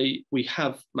importantly, we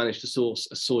have managed to source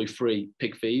a soy-free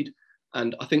pig feed.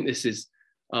 And I think this is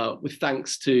with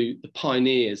thanks to the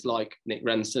pioneers like Nick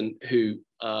Renison, who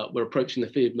were approaching the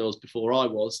feed mills before I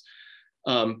was.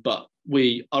 But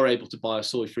we are able to buy a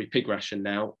soy-free pig ration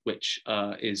now, which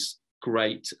is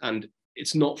great. And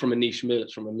it's not from a niche mill,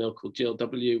 it's from a mill called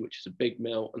GLW, which is a big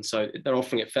mill. And so they're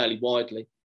offering it fairly widely.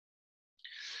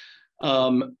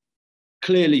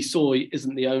 Clearly, soy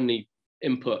isn't the only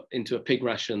input into a pig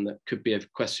ration that could be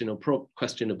of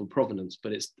questionable provenance,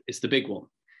 but it's the big one.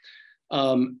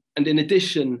 And in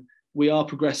addition, we are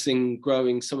progressing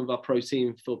growing some of our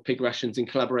protein for pig rations in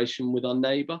collaboration with our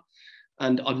neighbour.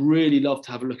 And I'd really love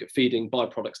to have a look at feeding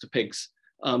byproducts to pigs.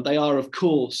 They are, of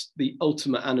course, the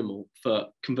ultimate animal for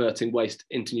converting waste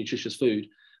into nutritious food,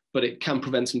 but it can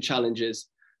present some challenges.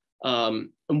 And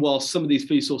while some of these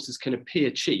food sources can appear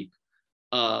cheap,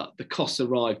 the costs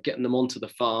arrive getting them onto the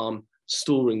farm,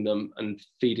 storing them and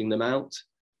feeding them out,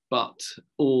 but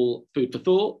all food for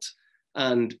thought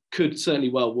and could certainly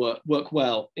well work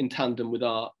well in tandem with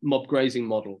our mob grazing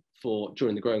model for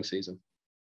during the growing season.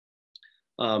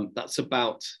 That's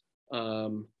about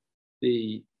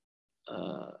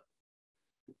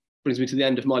brings me to the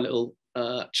end of my little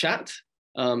chat.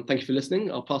 Thank you for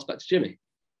listening. I'll pass back to Jimmy.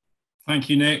 Thank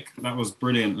you, Nick. That was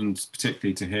brilliant, and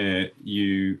particularly to hear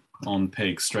you on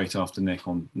pigs straight after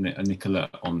Nicola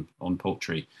on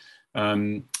poultry.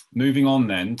 Moving on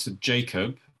then to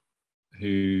Jacob,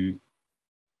 who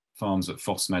farms at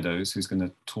Fosse Meadows, who's going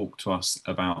to talk to us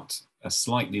about a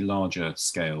slightly larger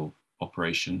scale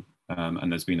operation.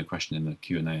 And there's been a question in the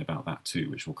Q&A about that too,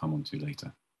 which we'll come on to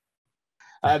later.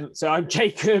 So I'm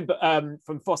Jacob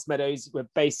from Fosse Meadows. We're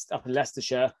based up in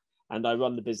Leicestershire, and I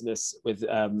run the business with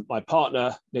my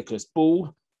partner, Nicholas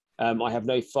Ball. I have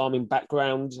no farming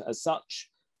background as such,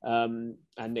 and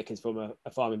Nick is from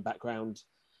a farming background.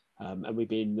 And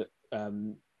we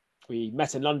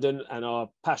met in London, and our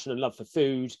passion and love for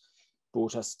food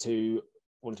brought us to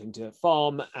wanting to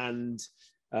farm, and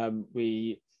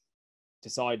we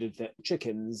decided that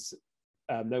chickens,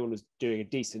 no one was doing a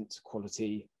decent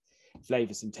quality,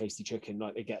 flavoursome, tasty chicken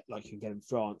like you can get in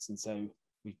France. And so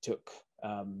we took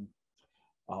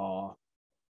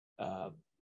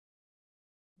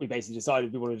we basically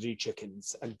decided we wanted to do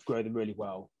chickens and grow them really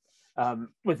well.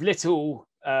 With little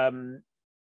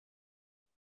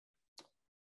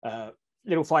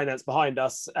finance behind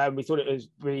us, we thought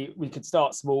we could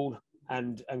start small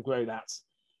and grow that.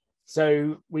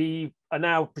 So we are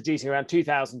now producing around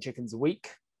 2,000 chickens a week,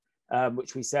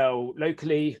 which we sell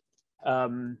locally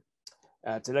to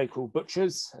local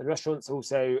butchers and restaurants,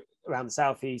 also around the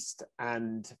southeast,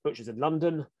 and butchers in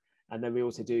London. And then we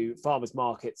also do farmers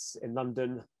markets in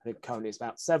London. I think currently it's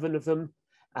about 7 of them.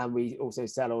 And we also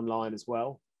sell online as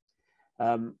well.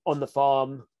 On the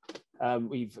farm,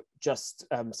 we've just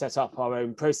set up our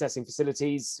own processing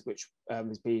facilities, which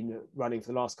has been running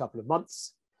for the last couple of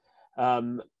months.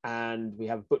 And we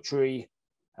have a butchery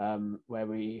where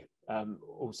we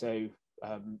also,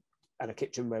 and a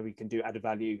kitchen where we can do added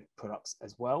value products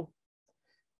as well.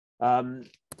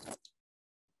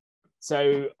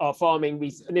 So our farming,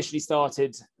 we initially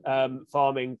started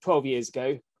farming 12 years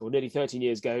ago, or nearly 13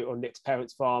 years ago, on Nick's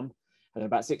parents' farm. And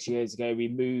about 6 years ago, we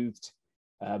moved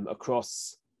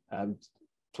across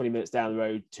 20 minutes down the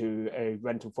road to a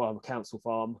rental farm, a council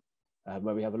farm,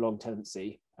 where we have a long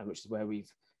tenancy, which is where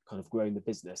we've kind of grown the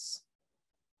business.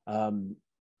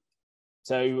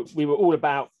 So we were all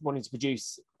about wanting to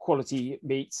produce quality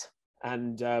meat,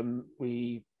 and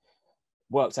we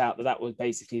worked out that was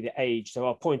basically the age. So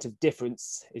our point of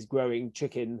difference is growing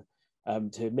chicken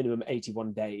to minimum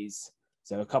 81 days.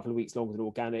 So a couple of weeks longer than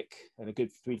organic, and a good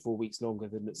 3 to 4 weeks longer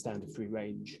than the standard free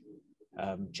range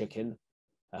chicken.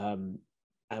 And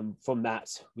from that,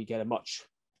 we get a much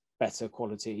better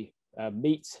quality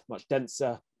meat, much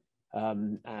denser,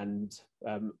 and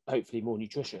hopefully more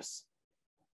nutritious.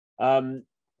 Part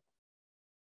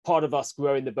of us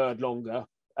growing the bird longer.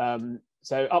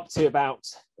 So up to about,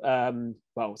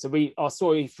 our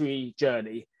soy-free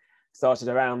journey started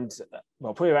around,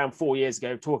 probably around 4 years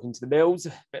ago, talking to the mills,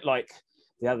 a bit like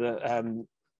the other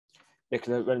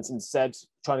Nicola Renison said,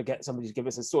 trying to get somebody to give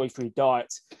us a soy-free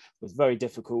diet was very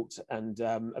difficult. And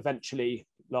eventually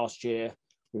last year,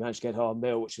 we managed to get our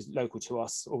mill, which is local to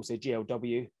us, also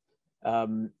GLW,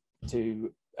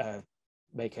 to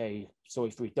make a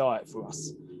soy-free diet for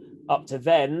us. Up to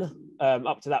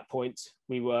that point,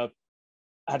 we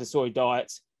had a soy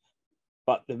diet,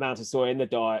 but the amount of soy in the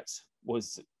diet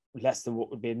was less than what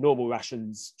would be in normal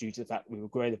rations due to the fact we were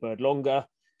growing the bird longer.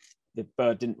 The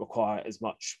bird didn't require as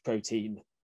much protein.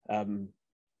 The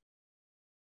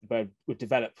bird would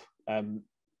develop at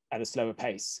a slower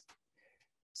pace.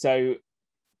 So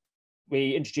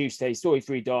we introduced a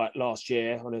soy-free diet last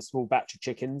year on a small batch of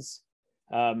chickens,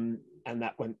 and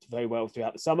that went very well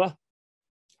throughout the summer.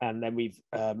 And then we've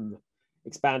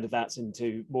expanded that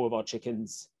into more of our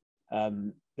chickens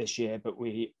this year, but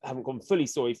we haven't gone fully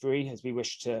soy-free, as we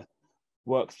wish to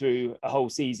work through a whole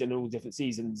season, all different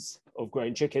seasons of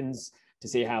growing chickens, to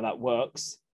see how that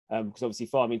works. Because obviously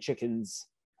farming chickens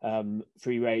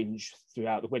free range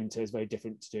throughout the winter is very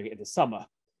different to doing it in the summer.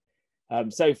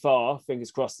 So far,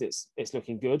 fingers crossed, it's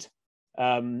looking good.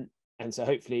 And so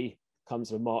hopefully come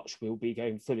to March, we'll be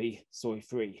going fully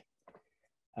soy-free.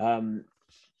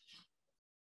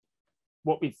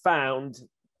 What we've found,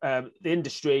 the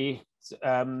industry,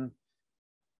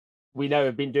 we know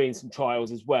have been doing some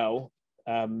trials as well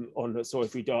on the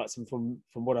soy-free diets, and from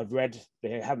what I've read,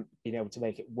 they haven't been able to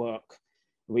make it work.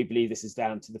 We believe this is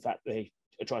down to the fact they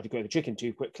are trying to grow the chicken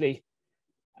too quickly,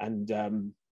 and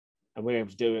we're able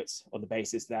to do it on the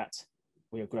basis that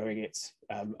we are growing it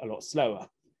a lot slower.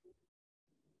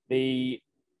 The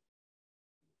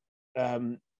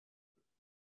so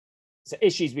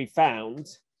issues we've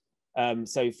found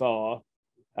so far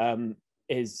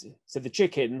is, so the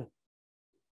chicken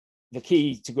the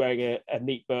key to growing a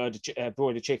meat bird, a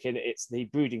broiler chicken, it's the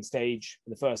brooding stage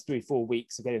in the first 3-4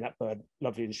 weeks of getting that bird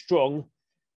lovely and strong.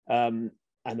 And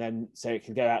then so it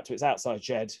can go out to its outside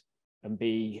shed and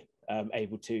be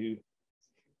able to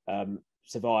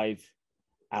survive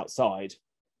outside.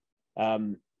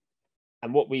 And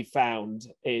what we've found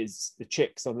is the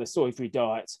chicks on the soy-free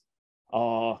diet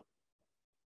are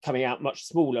coming out much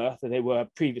smaller than they were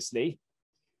previously.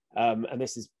 And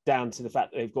this is down to the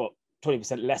fact that they've got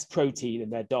 20% less protein in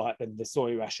their diet than the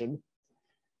soy ration.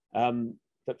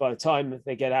 But by the time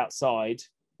they get outside,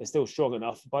 they're still strong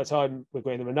enough. By the time we're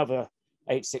growing them another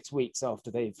 8 to 6 weeks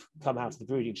after they've come out of the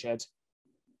brooding shed,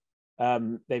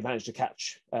 they've managed to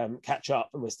catch up,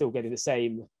 and we're still getting the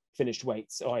same finished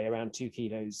weights, i.e. around 2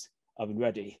 kilos oven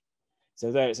ready.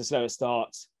 So though it's a slower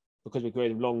start, because we're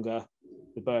growing them longer,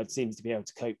 the bird seems to be able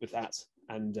to cope with that,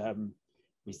 and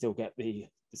we still get the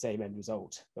same end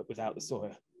result, but without the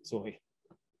soy.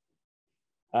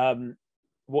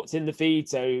 What's in the feed?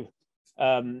 So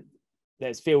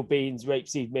there's field beans,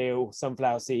 rapeseed meal,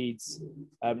 sunflower seeds,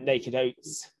 naked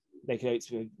oats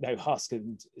with no husk,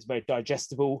 and it's very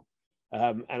digestible,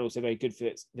 and also very good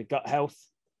for the gut health.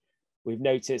 We've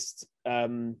noticed,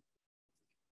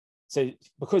 so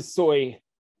because soy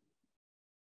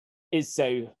is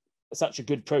such a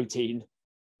good protein,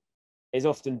 is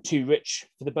often too rich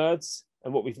for the birds.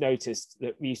 And what we've noticed,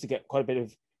 that we used to get quite a bit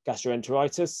of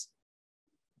gastroenteritis.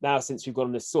 Now, since we've gone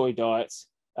on this soy diet,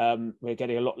 we're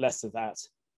getting a lot less of that.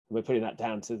 And we're putting that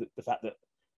down to the fact that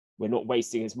we're not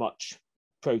wasting as much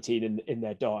protein in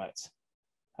their diet.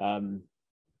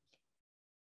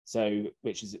 So,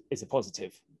 which is a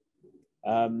positive.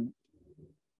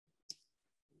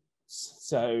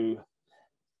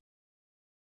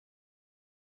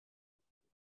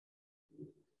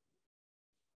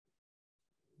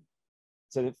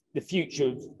 So the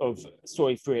future of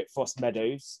soy-free at Fosse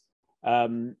Meadows,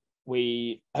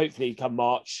 we hopefully come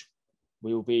March,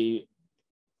 we will be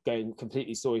going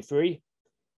completely soy-free,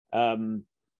 and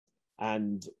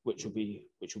which will be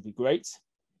great.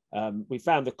 We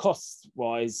found the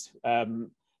cost-wise,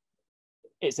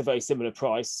 it's a very similar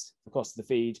price, the cost of the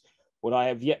feed. What I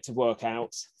have yet to work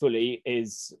out fully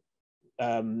is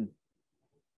the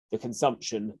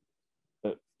consumption,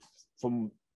 but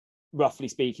from roughly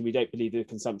speaking, we don't believe the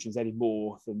consumption is any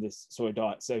more than this soy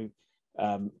diet. So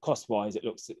cost-wise, it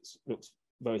looks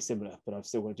very similar, but I've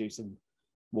still got to do some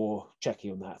more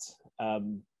checking on that.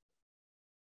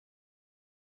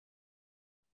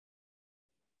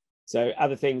 So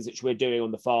other things which we're doing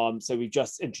on the farm. So we've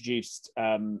just introduced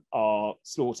our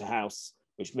slaughterhouse,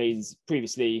 which means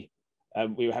previously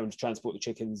we were having to transport the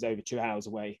chickens over 2 hours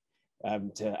away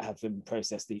to have them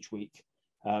processed each week.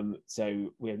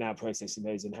 So we are now processing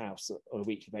those in-house on a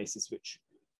weekly basis, which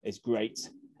is great,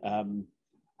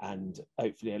 and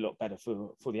hopefully a lot better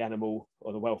for the animal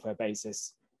on a welfare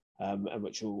basis, and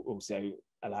which will also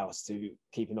allow us to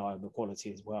keep an eye on the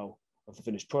quality as well of the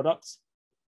finished product.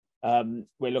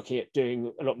 We're looking at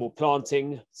doing a lot more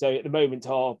planting. So at the moment,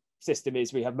 our system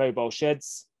is we have mobile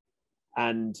sheds,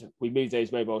 and we move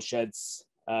those mobile sheds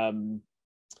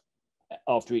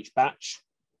after each batch.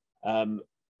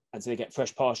 And so they get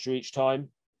fresh pasture each time.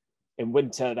 In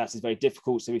winter, that is very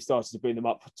difficult. So we started to bring them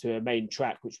up to a main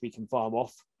track, which we can farm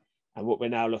off. And what we're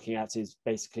now looking at is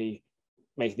basically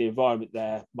making the environment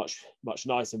there much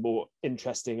nicer, more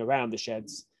interesting around the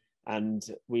sheds. And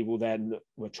we're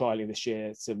trialing this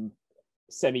year some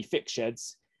semi-fixed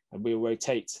sheds, and we'll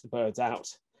rotate the birds out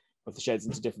of the sheds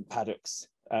into different paddocks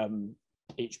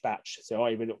each batch. So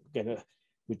I'm going to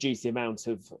reduce the amount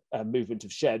of movement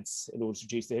of sheds in order to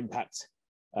reduce the impact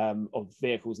of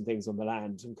vehicles and things on the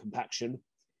land and compaction,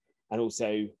 and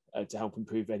also to help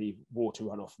improve any water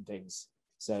runoff and things.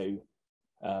 So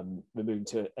we're moving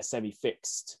to a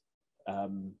semi-fixed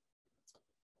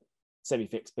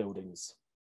buildings.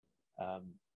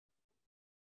 And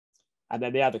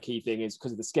then the other key thing is,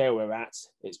 because of the scale we're at,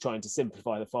 it's trying to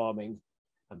simplify the farming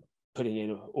and putting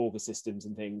in auger systems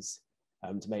and things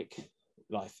to make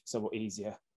life somewhat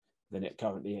easier than it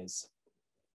currently is.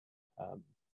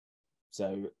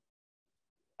 So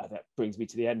that brings me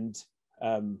to the end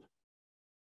of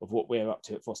what we're up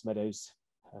to at Fosse Meadows.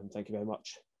 Thank you very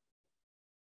much.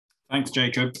 Thanks,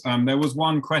 Jacob. There was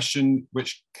one question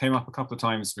which came up a couple of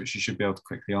times, which you should be able to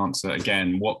quickly answer.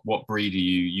 Again, what breed are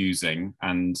you using?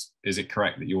 And is it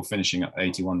correct that you're finishing at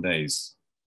 81 days?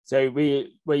 So we're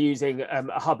using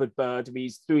a Hubbard bird. We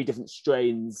use 3 different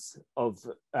strains of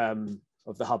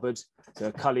the Hubbard. So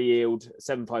a colour yield,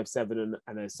 757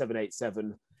 and a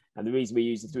 787. And the reason we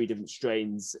use the 3 different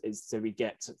strains is so we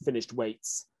get finished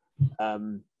weights,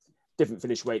 different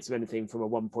finished weights of anything from a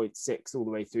 1.6 all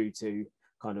the way through to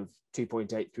kind of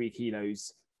 2.83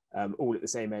 kilos, all at the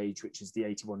same age, which is the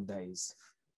 81 days.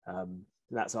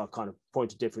 That's our kind of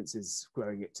point of difference, is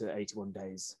growing it to 81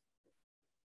 days.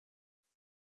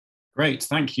 Great,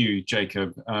 thank you,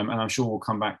 Jacob. And I'm sure we'll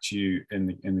come back to you in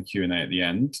the Q&A at the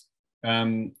end.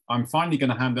 I'm finally going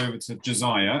to hand over to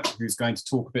Josiah, who's going to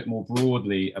talk a bit more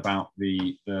broadly about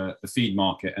the feed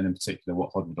market, and in particular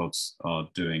what Hodmedods are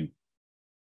doing.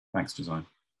 Thanks, Josiah.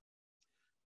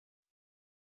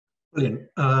 Brilliant.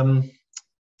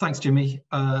 Thanks, Jimmy.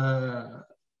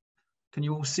 Can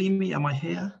you all see me? Am I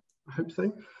here? I hope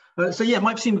so. So yeah, it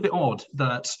might seem a bit odd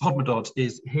that Hodmedods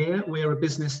is here. We're a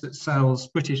business that sells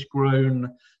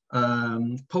British-grown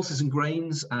pulses and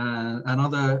grains and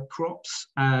other crops,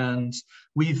 and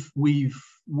we've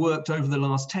worked over the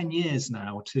last 10 years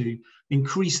now to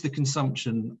increase the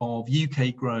consumption of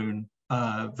UK-grown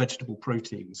vegetable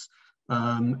proteins.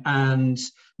 And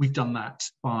we've done that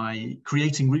by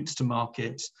creating routes to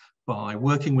market, by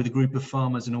working with a group of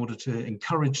farmers in order to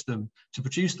encourage them to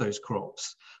produce those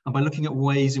crops, and by looking at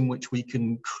ways in which we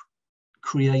can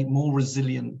create more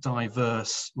resilient,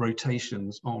 diverse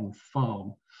rotations on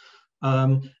farm.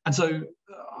 And so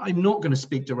I'm not going to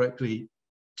speak directly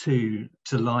to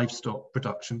livestock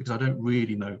production, because I don't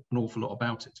really know an awful lot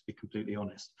about it, to be completely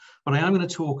honest. But I am going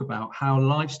to talk about how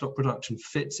livestock production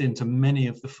fits into many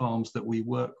of the farms that we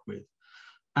work with.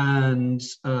 And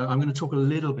I'm going to talk a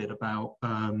little bit about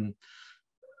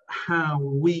how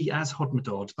we as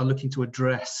Hodmedods are looking to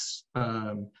address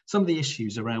some of the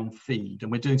issues around feed.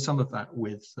 And we're doing some of that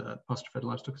with Pasture Fed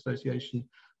Livestock Association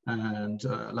and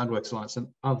Landworks Alliance and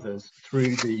others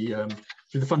through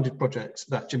the funded projects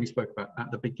that Jimmy spoke about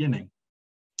at the beginning.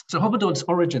 So Hodmedods'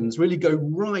 origins really go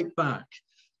right back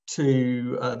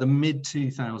to the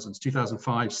mid-2000s,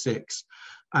 2005, 6,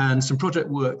 and some project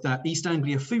work that East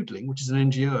Anglia Foodling, which is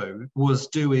an NGO, was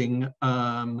doing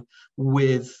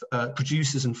with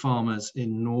producers and farmers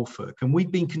in Norfolk. And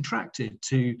we'd been contracted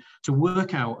to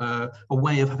work out a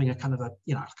way of having a kind of a,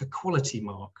 like a quality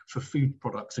mark for food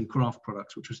products and craft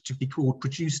products, which was to be called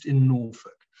Produced in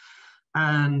Norfolk.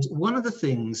 And one of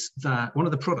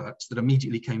the products that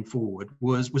immediately came forward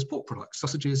was pork products,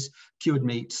 sausages, cured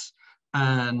meats,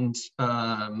 and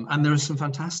there are some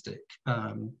fantastic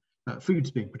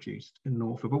foods being produced in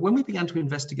Norfolk. But when we began to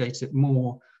investigate it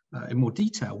more in more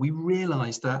detail, we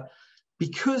realized that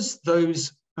because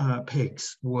those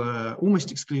pigs were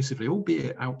almost exclusively,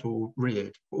 albeit outdoor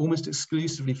reared, almost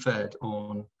exclusively fed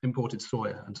on imported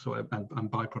soya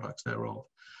and byproducts thereof,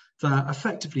 that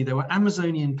effectively there were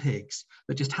Amazonian pigs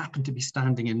that just happened to be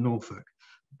standing in Norfolk,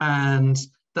 and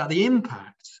that the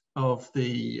impact of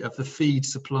the feed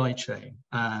supply chain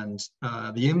and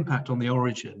the impact on the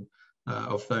origin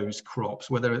of those crops,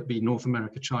 whether it be North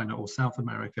America, China, or South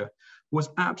America, was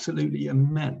absolutely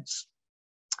immense.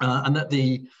 And that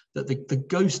the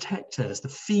ghost hectares, the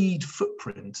feed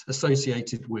footprint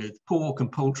associated with pork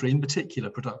and poultry, in particular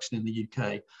production in the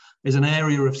UK, is an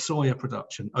area of soya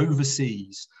production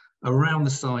overseas around the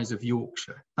size of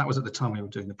Yorkshire. That was at the time we were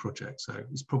doing the project, so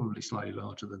it's probably slightly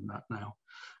larger than that now.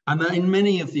 And that in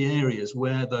many of the areas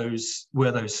where those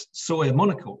soya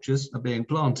monocultures are being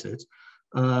planted,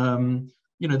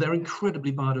 they're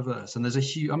incredibly biodiverse, and there's a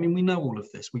huge, we know all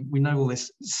of this, we know all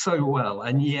this so well,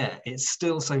 and yet it's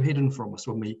still so hidden from us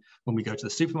when we go to the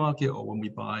supermarket or when we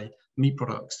buy meat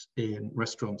products in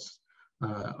restaurants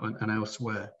and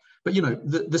elsewhere. But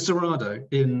the Cerrado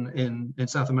in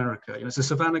South America, it's a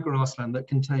savanna grassland that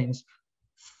contains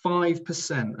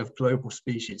 5% of global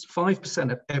species,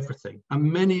 5% of everything, and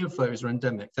many of those are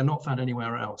endemic. They're not found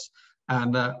anywhere else,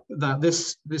 and that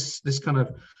this kind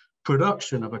of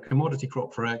production of a commodity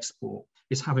crop for export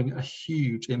is having a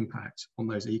huge impact on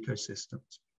those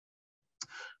ecosystems.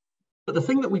 But the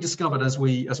thing that we discovered as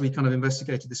we kind of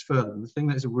investigated this further, and the thing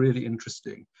that is really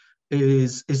interesting,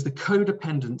 is the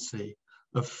codependency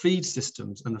of feed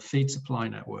systems and the feed supply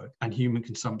network and human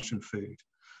consumption food.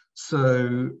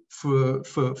 So for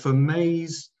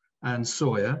maize and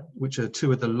soya, which are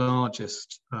two of the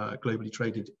largest globally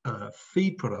traded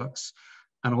feed products,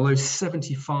 and although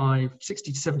 60 to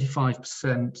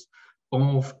 75%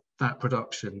 of that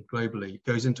production globally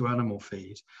goes into animal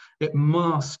feed, it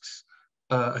masks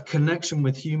a connection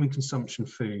with human consumption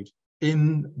food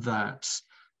in that,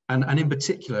 and in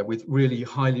particular with really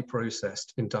highly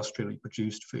processed industrially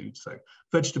produced food. So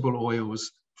vegetable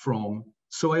oils from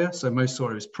soya, so most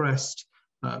soya is pressed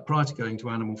prior to going to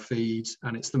animal feed,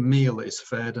 and it's the meal that is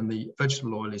fed, and the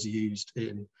vegetable oil is used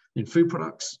in food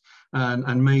products,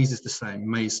 and maize is the same.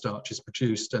 Maize starch is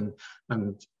produced, and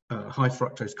high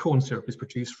fructose corn syrup is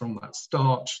produced from that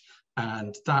starch,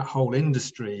 and that whole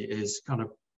industry is kind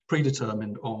of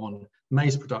predetermined on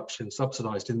maize production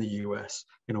subsidized in the US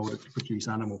in order to produce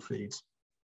animal feeds.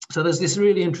 So there's this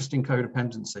really interesting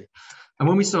codependency. And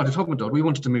when we started Hodmedod, we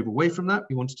wanted to move away from that.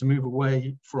 We wanted to move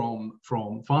away from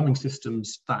farming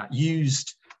systems that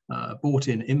used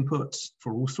bought-in inputs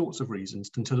for all sorts of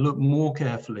reasons, and to look more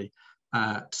carefully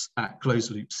at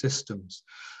closed-loop systems.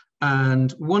 And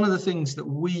one of the things that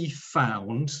we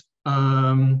found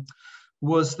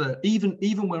was that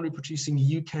even when we're producing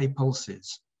UK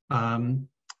pulses,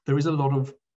 there is a lot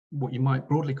of what you might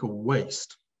broadly call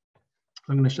waste.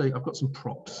 I'm going to show you, I've got some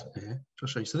props here, which I'll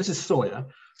show you. So this is soya. I'm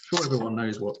sure everyone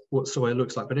knows what soya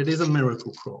looks like, but it is a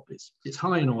miracle crop. It's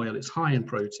high in oil, it's high in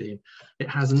protein. It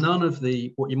has none of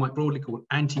the, what you might broadly call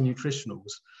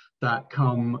anti-nutritionals that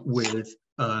come with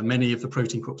many of the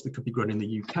protein crops that could be grown in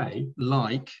the UK,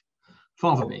 like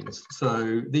fava beans.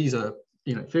 So these are,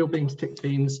 you know, field beans, tick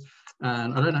beans,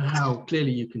 and I don't know how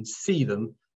clearly you can see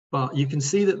them, but you can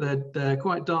see that they're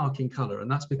quite dark in color, and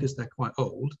that's because they're quite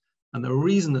old. And the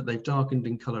reason that they've darkened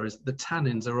in color is the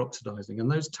tannins are oxidizing, and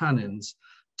those tannins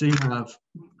do have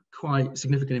quite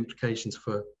significant implications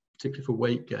for, particularly for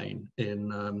weight gain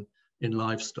in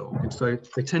livestock. And so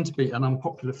they tend to be an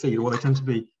unpopular feed, or they tend to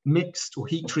be mixed or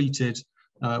heat treated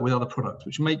with other products,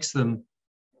 which makes them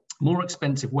more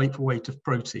expensive weight for weight of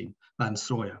protein than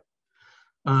soya.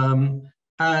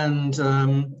 And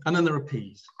then there are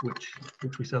peas,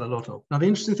 which we sell a lot of. Now, the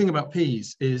interesting thing about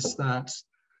peas is that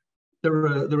there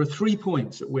are 3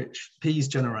 points at which peas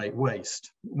generate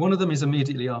waste. One of them is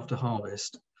immediately after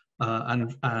harvest,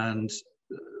 and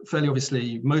fairly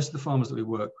obviously, most of the farmers that we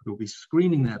work with will be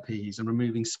screening their peas and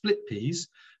removing split peas,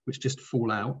 which just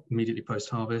fall out immediately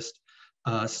post-harvest,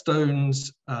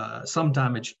 stones, some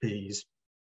damaged peas,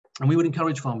 and we would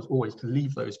encourage farmers always to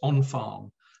leave those on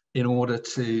farm in order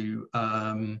to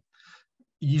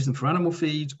use them for animal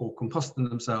feed or compost them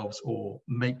themselves or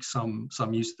make some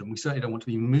use of them. We certainly don't want to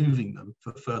be moving them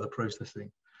for further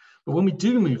processing. But when we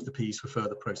do move the peas for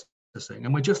further processing,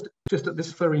 and we're just at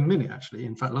this very minute, actually,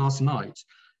 in fact, last night,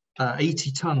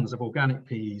 80 tons of organic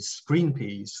peas, green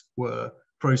peas, were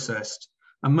processed,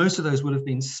 and most of those would have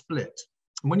been split.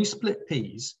 And when you split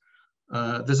peas,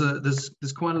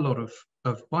 there's quite a lot of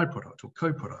byproduct or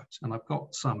co-product, and I've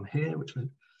got some here, which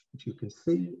you can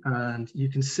see, and you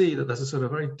can see that there's a sort of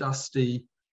very dusty,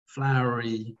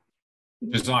 floury.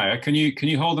 Josiah, can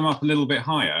you hold them up a little bit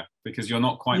higher, because you're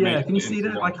not quite. Yeah, can you see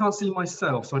that? I can't see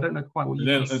myself, so I don't know quite what you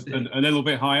can see. A little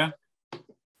bit higher.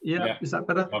 Yeah, is that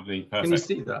better? Lovely, perfect. Can you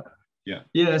see that? Yeah.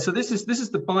 Yeah. So this is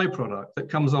the byproduct that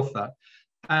comes off that,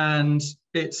 and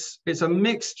it's a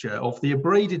mixture of the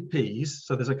abraded peas.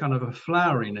 So there's a kind of a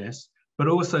floweriness, but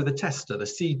also the tester, the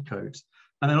seed coat.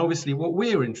 And then obviously what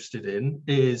we're interested in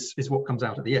is what comes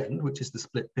out at the end, which is the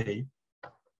split pea.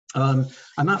 And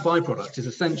that byproduct is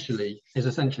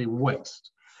essentially waste.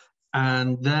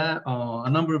 And there are a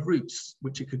number of routes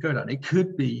which it could go down. It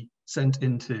could be sent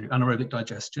into anaerobic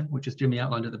digestion, which, as Jimmy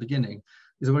outlined at the beginning,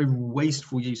 is a very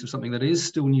wasteful use of something that is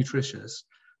still nutritious,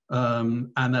 and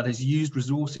that has used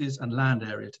resources and land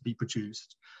area to be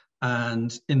produced.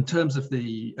 And in terms of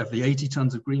the 80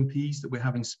 tons of green peas that we're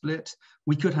having split,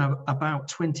 we could have about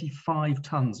 25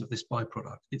 tons of this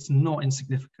byproduct. It's not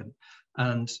insignificant.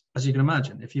 And as you can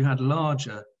imagine, if you had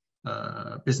larger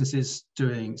businesses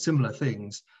doing similar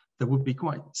things, there would be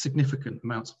quite significant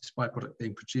amounts of this byproduct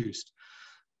being produced.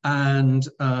 And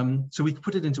so we could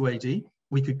put it into AD,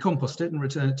 we could compost it and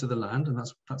return it to the land, and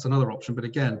that's another option. But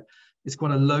again, it's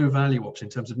quite a low value option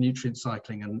in terms of nutrient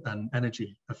cycling and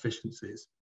energy efficiencies.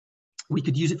 We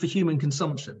could use it for human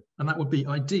consumption, and that would be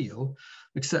ideal,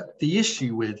 except the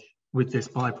issue with this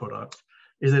byproduct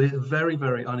is that it's very,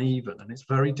 very uneven and it's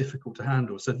very difficult to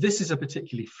handle. So this is a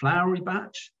particularly flowery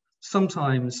batch.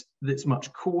 Sometimes it's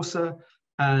much coarser,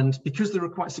 and because there are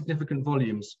quite significant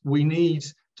volumes, we need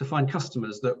to find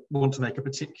customers that want to make a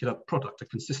particular product, a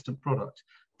consistent product.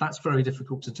 That's very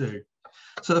difficult to do.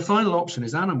 So the final option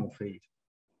is animal feed.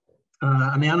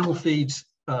 And the animal feed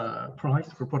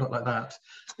price for a product like that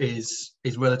is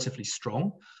relatively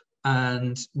strong,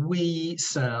 and we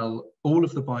sell all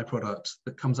of the byproduct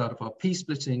that comes out of our pea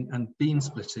splitting and bean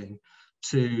splitting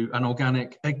to an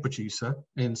organic egg producer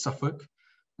in Suffolk.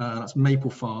 That's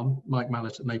Maple Farm, Mike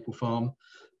Mallet at Maple Farm,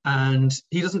 and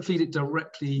he doesn't feed it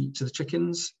directly to the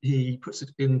chickens. He puts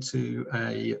it into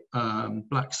a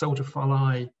black soldier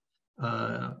fly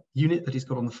unit that he's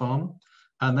got on the farm,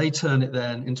 and they turn it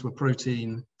then into a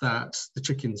protein that the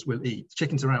chickens will eat. The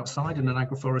chickens are outside in an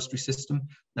agroforestry system.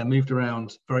 They're moved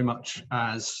around very much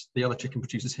as the other chicken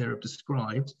producers here have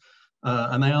described.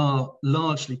 And they are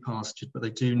largely pastured, but they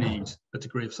do need a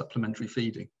degree of supplementary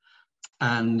feeding.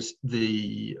 and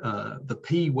the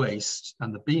pea waste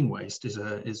and the bean waste is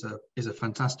a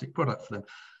fantastic product for them.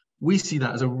 We see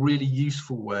that as a really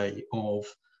useful way of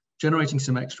generating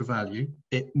some extra value.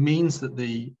 It means that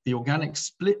the organic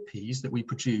split peas that we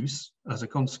produce as a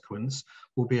consequence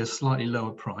will be a slightly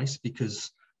lower price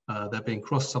because they're being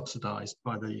cross-subsidized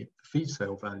by the feed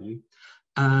sale value.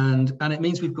 And it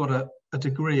means we've got a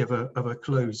degree of a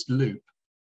closed loop.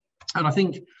 And I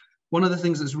think one of the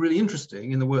things that's really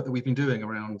interesting in the work that we've been doing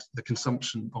around the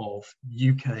consumption of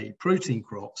UK protein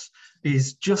crops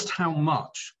is just how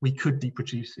much we could be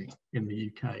producing in the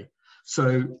UK.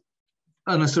 So,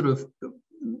 on a sort of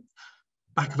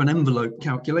back of an envelope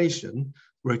calculation,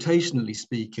 rotationally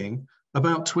speaking,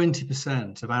 about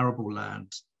 20% of arable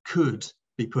land could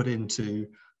be put into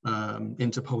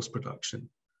pulse production.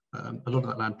 A lot of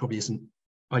that land probably isn't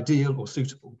ideal or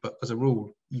suitable, but as a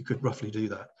rule, you could roughly do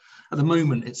that. At the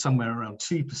moment, it's somewhere around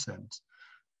 2%.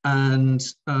 And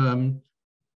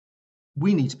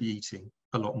we need to be eating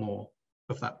a lot more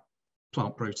of that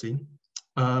plant protein,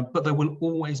 but there will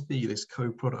always be this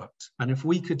co-product. And if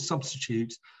we could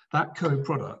substitute that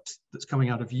co-product that's coming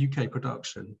out of UK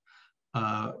production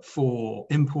for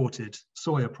imported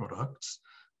soya products,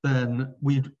 then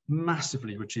we'd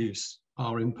massively reduce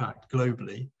our impact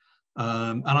globally.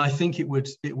 And I think it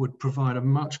would provide a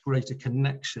much greater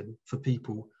connection for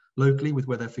people locally with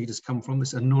where their feeders come from. The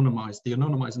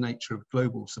anonymized nature of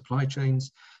global supply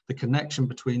chains, the connection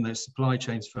between those supply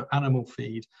chains for animal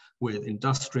feed with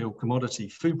industrial commodity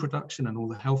food production and all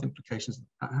the health implications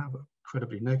that have are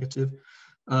incredibly negative.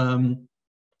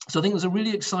 So I think there's a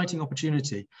really exciting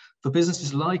opportunity for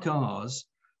businesses like ours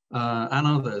and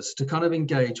others to kind of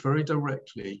engage very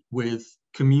directly with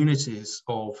communities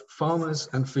of farmers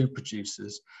and food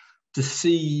producers to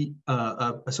see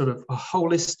a sort of a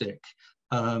holistic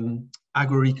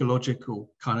agroecological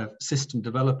kind of system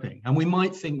developing. And we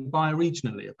might think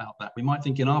bioregionally about that. We might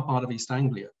think in our part of East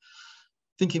Anglia,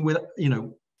 thinking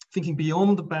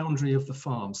beyond the boundary of the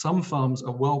farm. Some farms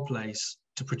are well placed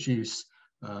to produce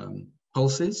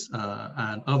pulses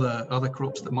and other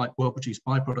crops that might well produce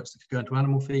byproducts that could go into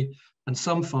animal feed. And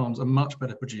some farms are much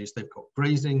better produced. They've got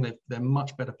grazing, they're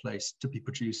much better placed to be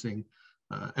producing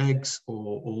eggs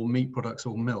or meat products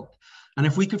or milk. And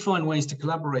if we could find ways to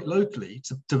collaborate locally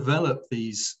to develop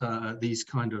these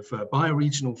kind of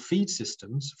bioregional feed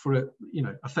systems for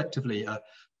effectively a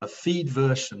feed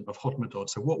version of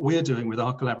Hodmedods. So what we're doing with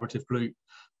our collaborative group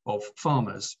of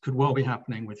farmers could well be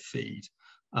happening with feed,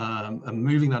 and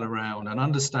moving that around and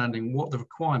understanding what the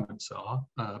requirements are,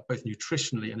 both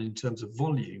nutritionally and in terms of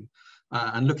volume,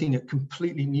 and looking at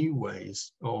completely new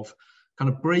ways of kind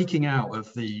of breaking out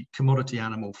of the commodity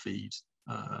animal feed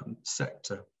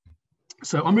sector.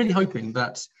 So I'm really hoping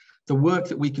that the work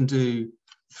that we can do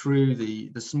through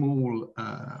the small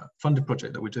funded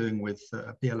project that we're doing with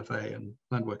PLFA and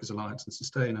Land Workers Alliance and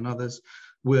Sustain and others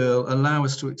will allow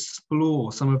us to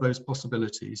explore some of those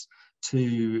possibilities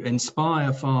to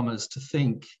inspire farmers to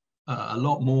think a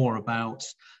lot more about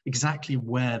exactly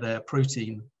where their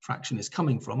protein fraction is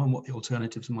coming from and what the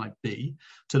alternatives might be,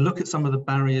 to look at some of the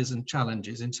barriers and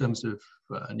challenges in terms of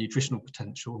nutritional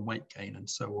potential and weight gain and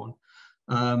so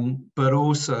on, but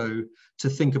also to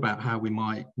think about how we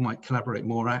might collaborate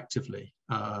more actively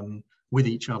with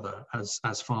each other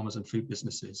as farmers and food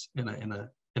businesses in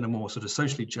a more sort of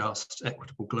socially just,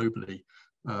 equitable, globally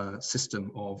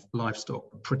system of livestock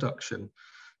production.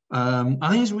 I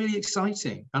think it's really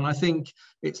exciting, and I think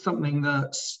it's something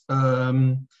that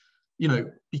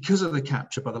because of the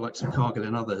capture by the likes of Cargill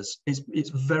and others, it's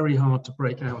very hard to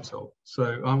break out of.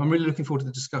 So I'm really looking forward to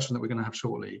the discussion that we're going to have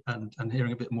shortly, and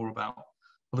hearing a bit more about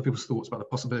other people's thoughts about the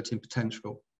possibility and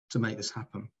potential to make this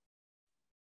happen.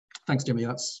 Thanks, Jimmy.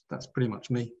 That's pretty much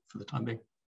me for the time being.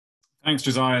 Thanks,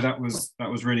 Josiah. That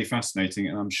was really fascinating,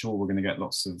 and I'm sure we're going to get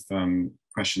lots of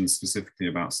questions specifically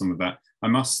about some of that. I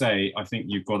must say, I think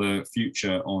you've got a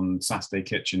future on Saturday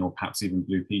Kitchen, or perhaps even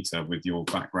Blue Peter, with your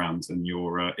background and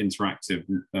your interactive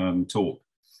talk.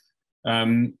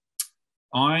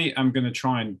 I am going to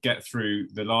try and get through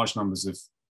the large numbers of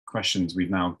questions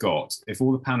we've now got. If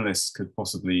all the panelists could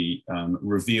possibly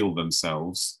reveal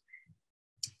themselves,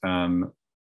 I'm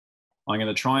going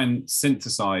to try and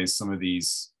synthesize some of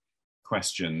these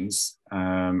questions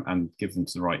and give them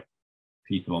to the right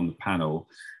people on the panel.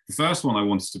 The first one I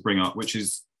wanted to bring up, which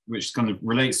kind of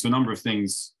relates to a number of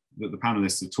things that the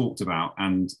panelists have talked about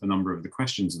and a number of the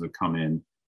questions that have come in,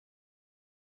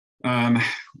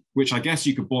 which I guess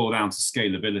you could boil down to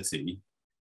scalability,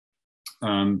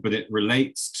 but it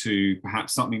relates to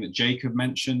perhaps something that Jacob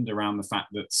mentioned around the fact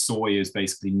that soy is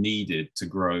basically needed to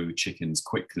grow chickens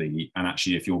quickly. And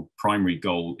actually, if your primary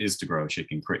goal is to grow a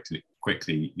chicken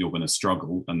quickly, you're going to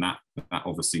struggle, and that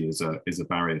obviously is a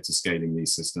barrier to scaling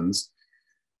these systems.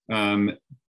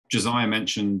 Josiah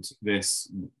mentioned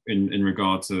this in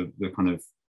regard to the kind of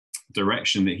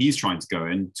direction that he's trying to go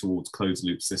in towards closed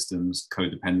loop systems,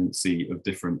 codependency of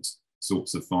different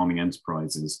sorts of farming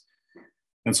enterprises.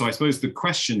 And so I suppose the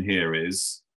question here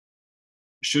is,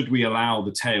 should we allow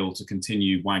the tail to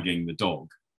continue wagging the dog?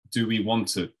 Do we want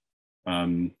to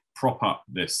prop up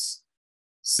this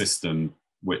system,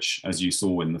 which, as you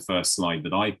saw in the first slide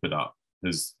that I put up,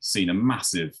 has seen a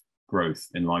massive growth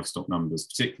in livestock numbers,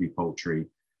 particularly poultry,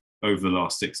 over the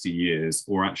last 60 years?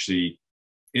 Or actually,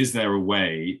 is there a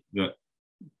way that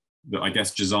I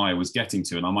guess Josiah was getting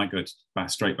to, and I might go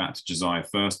straight back to Josiah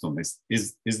first on this,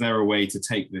 is there a way to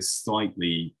take this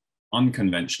slightly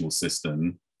unconventional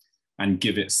system and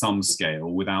give it some scale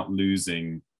without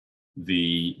losing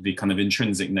the kind of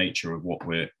intrinsic nature of what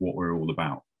we're all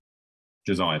about?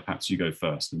 Josiah, perhaps you go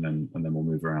first, and then we'll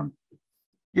move around.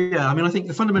 Yeah, I mean, I think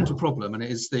the fundamental problem, and it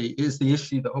is the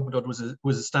issue that Hodmedod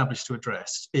was established to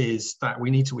address, is that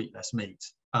we need to eat less meat,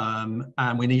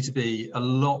 and we need to be a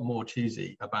lot more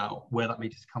choosy about where that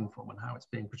meat has come from and how it's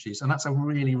being produced. And that's a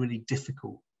really, really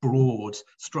difficult, broad,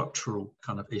 structural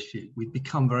kind of issue. We've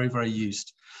become very, very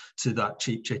used to that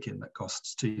cheap chicken that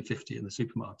costs $2.50 in the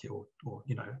supermarket, or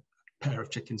you know, a pair of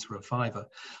chickens for $5.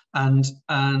 And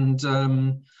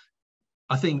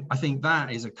I think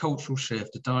that is a cultural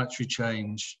shift, a dietary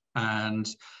change, and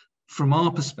from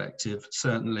our perspective,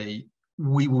 certainly,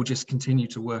 we will just continue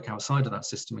to work outside of that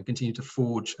system and continue to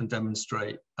forge and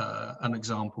demonstrate an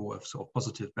example of sort of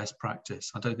positive best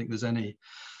practice. I don't think there's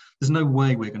no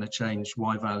way we're going to change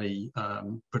Wye Valley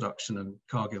production and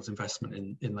Cargill's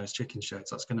investment in those chicken sheds.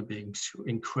 That's going to be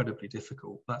incredibly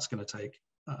difficult. That's going to take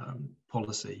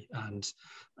policy and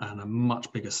a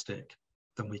much bigger stick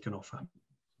than we can offer.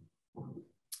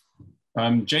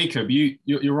 Jacob,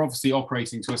 you're obviously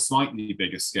operating to a slightly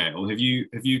bigger scale. Have you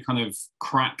kind of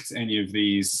cracked any of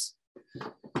these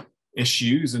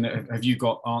issues, and have you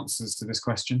got answers to this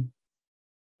question?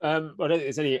 I don't think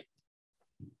there's any.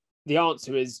 The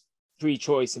answer is free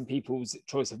choice and people's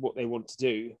choice of what they want to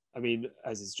do. I mean,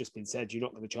 as has just been said, you're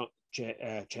not going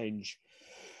to change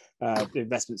the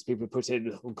investments people put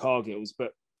in on Cargill's,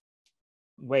 but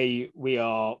way we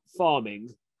are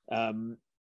farming.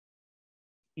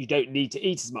 You don't need to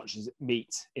eat as much as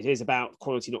meat. It is about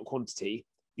quality, not quantity.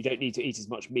 You don't need to eat as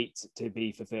much meat to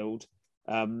be fulfilled.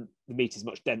 The meat is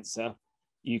much denser.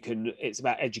 It's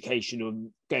about education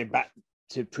on going back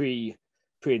to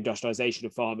pre-industrialization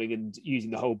of farming and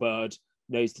using the whole bird,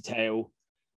 nose to tail,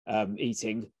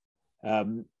 eating.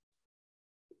 You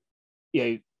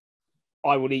know,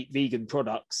 I will eat vegan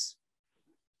products,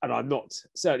 and I'm not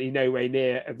certainly no way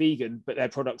near a vegan, but their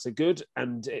products are good.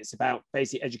 And it's about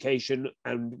basic education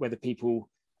and whether people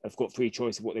have got free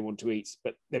choice of what they want to eat.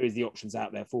 But there is the options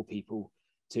out there for people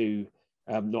to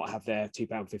not have their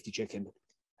 £2.50 chicken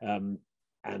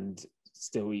and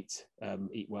still eat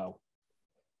well.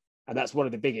 And that's one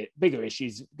of the bigger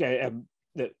issues that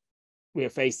we are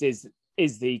faced is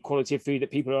the quality of food that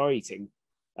people are eating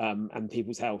and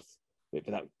people's health. But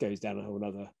that goes down a whole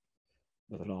other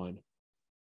line.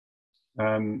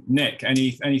 Nick,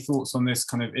 any thoughts on this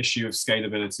kind of issue of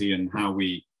scalability and how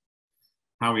we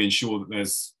ensure that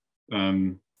there's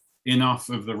enough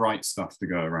of the right stuff to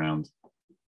go around?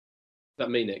 Is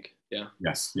that me, Nick? Yeah.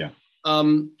 Yes. Yeah.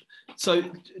 So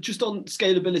just on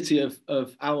scalability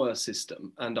of our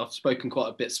system, and I've spoken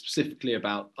quite a bit specifically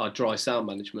about our dry sow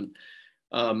management.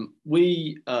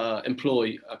 We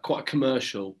employ quite a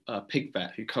commercial pig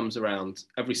vet who comes around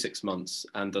every 6 months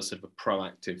and does sort of a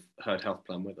proactive herd health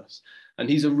plan with us. And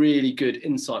he's a really good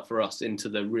insight for us into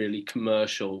the really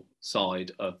commercial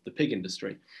side of the pig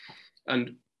industry.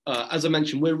 And as I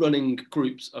mentioned, we're running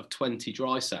groups of 20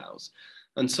 dry sows.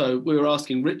 And so we were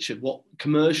asking Richard what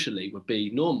commercially would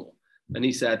be normal. And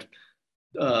he said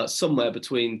somewhere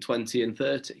between 20 and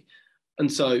 30.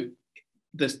 And so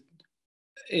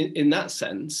in that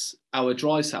sense, our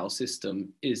dry sow system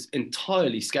is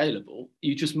entirely scalable.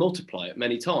 You just multiply it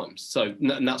many times. So,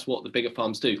 and that's what the bigger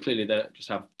farms do. Clearly, they don't just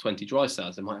have 20 dry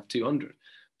sows, they might have 200.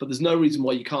 But there's no reason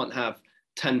why you can't have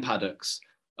 10 paddocks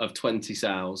of 20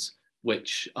 sows,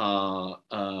 which are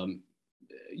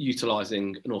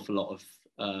utilising an awful lot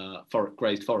of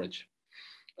grazed forage.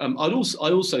 I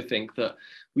also think that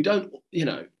we don't,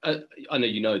 I know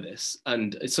you know this,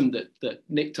 and it's something that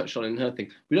Nick touched on in her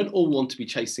thing. We don't all want to be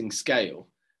chasing scale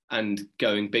and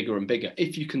going bigger and bigger.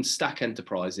 If you can stack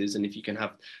enterprises and if you can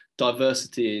have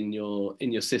diversity in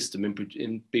your system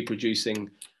and be producing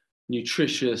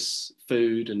nutritious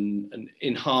food and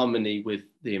in harmony with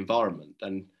the environment,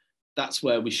 then that's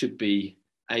where we should be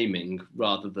aiming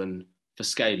rather than for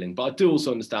scaling. But I do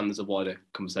also understand there's a wider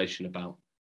conversation about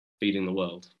feeding the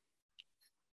world.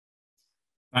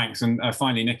 Thanks. And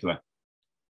finally, Nicola.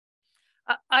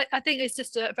 I think it's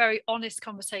just a very honest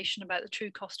conversation about the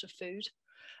true cost of food.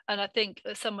 And I think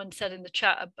someone said in the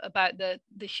chat about the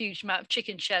huge amount of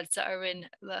chicken sheds that are in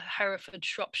the Hereford,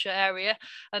 Shropshire area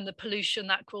and the pollution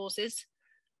that causes.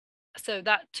 So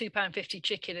that £2.50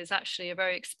 chicken is actually a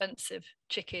very expensive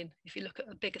chicken if you look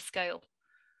at a bigger scale.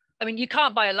 I mean, you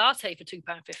can't buy a latte for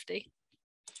 £2.50.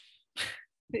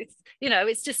 It's, you know,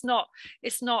 it's just not,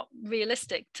 it's not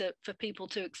realistic for people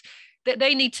to,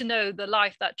 they need to know the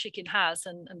life that chicken has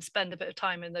and spend a bit of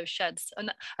time in those sheds.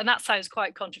 And that sounds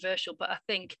quite controversial, but I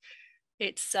think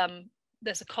it's,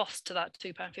 there's a cost to that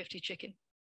 £2.50 chicken.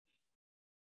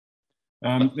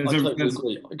 I totally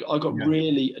agree. I got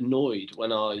really annoyed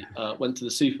when I went to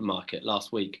the supermarket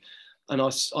last week, and I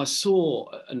saw,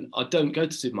 and I don't go to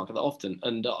the supermarket that often,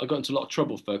 and I got into a lot of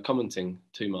trouble for commenting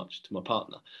too much to my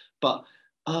partner, but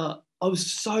I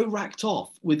was so racked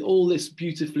off with all this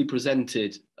beautifully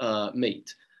presented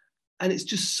meat, and it's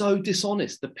just so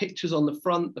dishonest. The pictures on the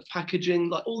front, the packaging,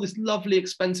 like all this lovely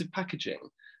expensive packaging,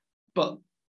 but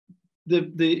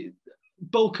the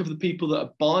bulk of the people that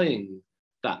are buying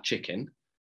that chicken,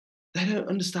 they don't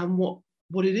understand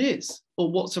what it is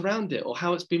or what's around it or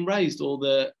how it's been raised or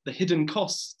the hidden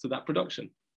costs to that production.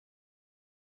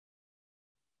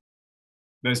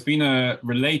 There's been a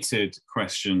related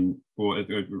question or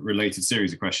a related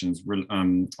series of questions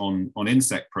on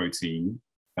insect protein,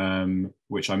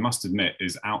 which I must admit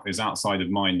is outside of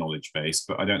my knowledge base,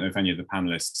 but I don't know if any of the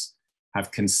panelists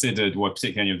have considered, or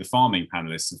particularly any of the farming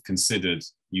panelists have considered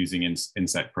using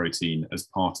insect protein as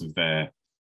part of their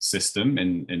system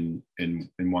in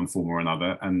one form or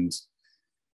another. And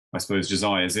I suppose,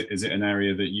 Josiah, is it an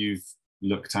area that you've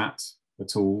looked at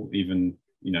all, even,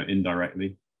 you know,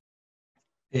 indirectly?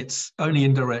 It's only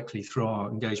indirectly through our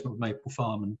engagement with Maple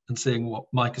Farm and seeing what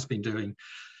Mike has been doing.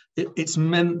 It's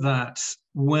meant that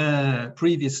where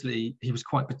previously he was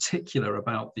quite particular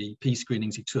about the pea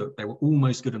screenings he took, they were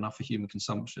almost good enough for human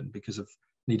consumption because of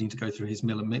needing to go through his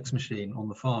mill and mix machine on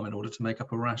the farm in order to make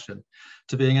up a ration,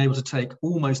 to being able to take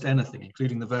almost anything,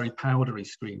 including the very powdery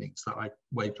screenings that I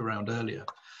waved around earlier.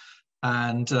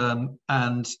 And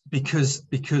because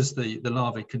the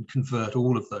larvae can convert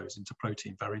all of those into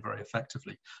protein very, very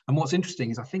effectively. And what's interesting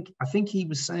is I think he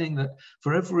was saying that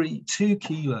for every 2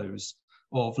 kilos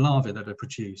of larvae that are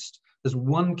produced, there's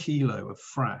 1 kilo of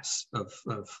frass of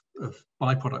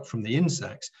byproduct from the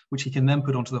insects, which he can then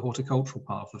put onto the horticultural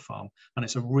part of the farm. And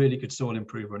it's a really good soil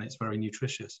improver and it's very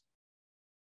nutritious.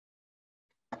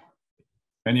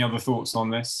 Any other thoughts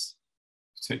on this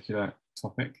particular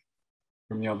topic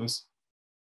from the others?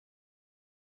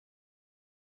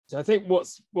 So I think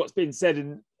what's been said,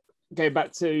 in going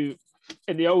back to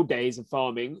in the old days of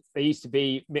farming, there used to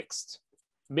be mixed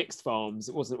farms.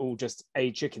 It wasn't all just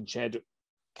a chicken shed,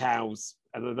 cows,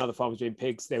 and another farm was doing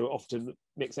pigs. They were often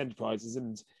mixed enterprises,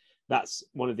 and that's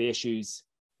one of the issues.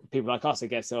 People like us, I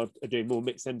guess, are doing more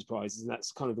mixed enterprises, and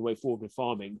that's kind of the way forward with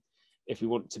farming. If we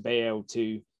want to be able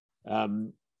to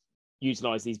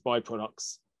utilize these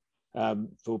byproducts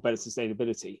for better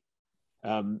sustainability,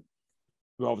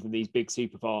 rather than these big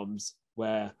super farms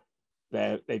where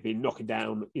they've been knocking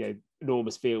down, you know,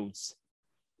 enormous fields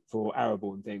for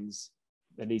arable and things.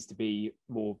 There needs to be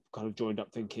more kind of joined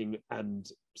up thinking and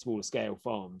smaller scale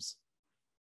farms.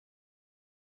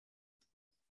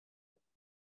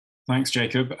 Thanks,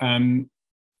 Jacob. I'm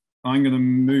going to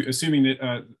move, assuming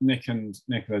that Nick and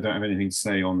Nicola don't have anything to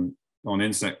say on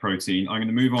insect protein, I'm going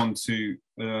to move on to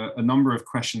a number of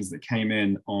questions that came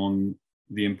in on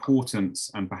the importance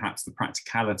and perhaps the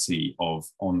practicality of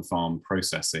on-farm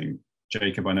processing.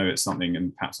 Jacob, I know it's something,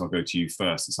 and perhaps I'll go to you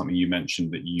first, it's something you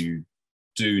mentioned that you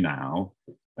do now.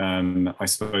 I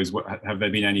suppose, have there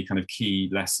been any kind of key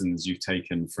lessons you've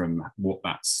taken from what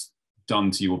that's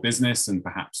done to your business and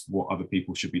perhaps what other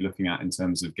people should be looking at in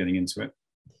terms of getting into it?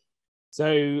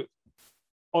 So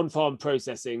on-farm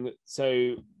processing,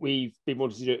 so we've been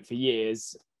wanting to do it for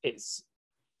years. It's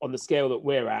on the scale that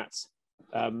we're at,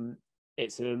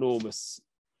 it's an enormous,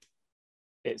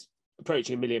 it's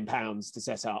approaching £1 million to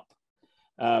set up.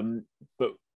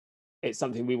 But it's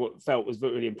something we felt was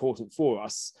really important for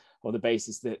us on the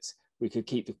basis that we could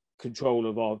keep the control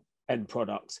of our end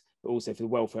product, but also for the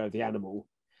welfare of the animal.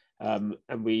 And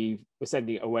we were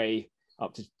sending it away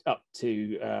up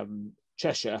to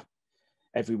Cheshire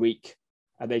every week,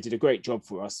 and they did a great job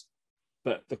for us.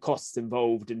 But the costs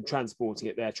involved in transporting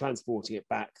it there, transporting it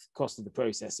back, the cost of the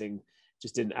processing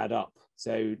just didn't add up.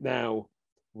 So now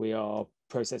we are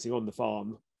processing on the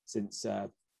farm since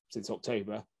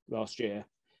October last year,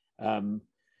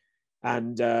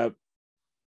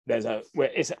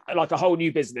 It's like a whole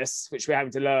new business which we're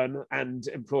having to learn and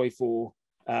employ for,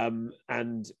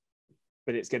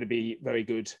 but it's going to be very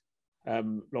good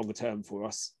longer term for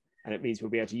us, and it means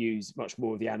we'll be able to use much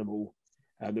more of the animal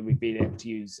than we've been able to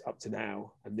use up to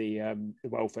now. And the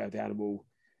welfare of the animal,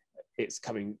 it's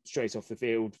coming straight off the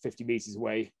field 50 meters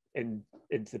away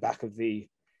into the back of the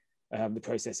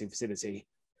processing facility,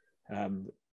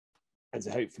 and so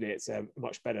hopefully it's a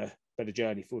much better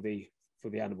journey for the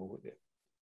animal.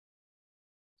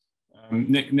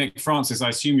 Nick Francis, I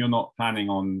assume you're not planning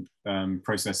on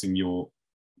processing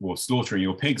slaughtering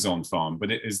your pigs on farm, but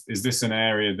is this an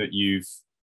area that you've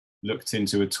looked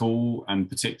into at all? And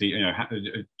particularly,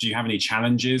 do you have any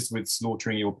challenges with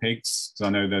slaughtering your pigs? Because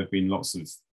I know there have been lots of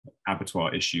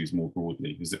abattoir issues more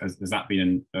broadly. Has that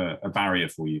been a barrier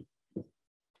for you?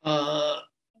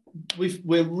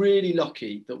 We're really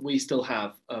lucky that we still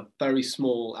have a very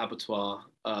small abattoir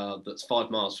that's 5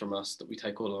 miles from us that we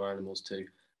take all our animals to.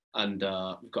 And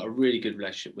we've got a really good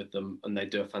relationship with them, and they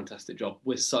do a fantastic job.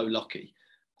 We're so lucky,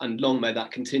 and long may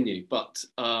that continue. But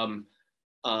there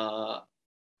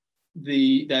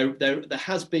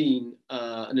has been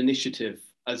an initiative,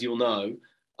 as you'll know,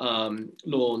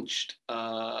 launched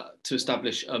to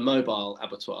establish a mobile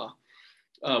abattoir,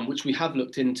 which we have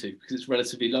looked into because it's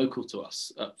relatively local to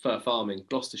us at Fir Farming,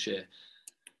 Gloucestershire.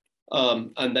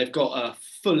 And they've got a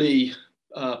fully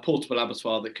portable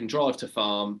abattoir that can drive to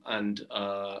farm and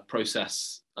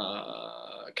process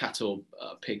cattle,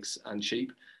 pigs and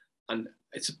sheep. And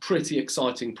it's a pretty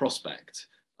exciting prospect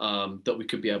that we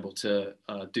could be able to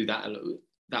do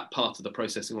that part of the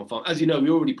processing on farm. As you know, we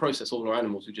already process all our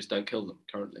animals, we just don't kill them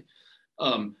currently.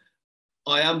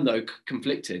 I am though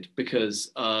conflicted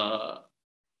because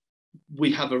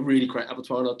we have a really great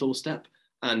abattoir on our doorstep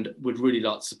and would really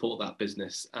like to support that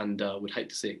business, and would hate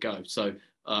to see it go. So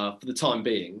for the time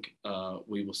being,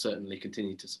 we will certainly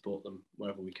continue to support them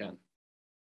wherever we can.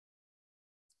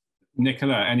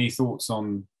 Nicola, any thoughts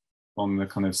on the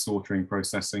kind of slaughtering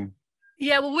processing?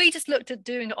 Yeah, well, we just looked at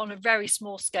doing it on a very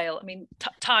small scale. I mean,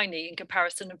 tiny in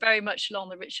comparison, and very much along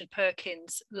the Richard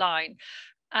Perkins line.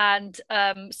 And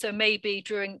so maybe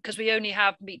because we only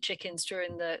have meat chickens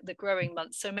during the growing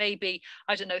months, so maybe,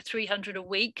 I don't know, 300 a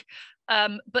week.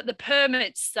 But the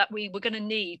permits that we were going to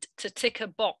need to tick a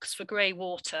box for grey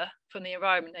water from the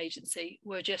Environment Agency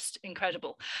were just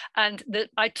incredible. And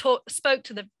I spoke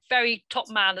to the very top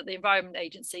man at the Environment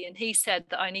Agency, and he said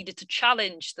that I needed to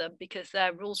challenge them because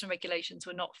their rules and regulations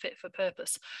were not fit for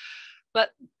purpose. But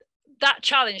that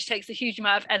challenge takes a huge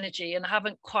amount of energy, and I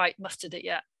haven't quite mustered it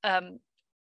yet.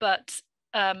 But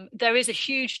there is a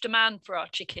huge demand for our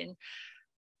chicken,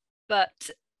 but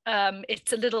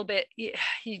it's a little bit,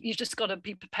 you've just got to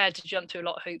be prepared to jump through a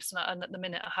lot of hoops, and at the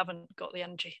minute I haven't got the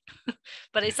energy.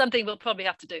 But it's something we'll probably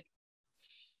have to do.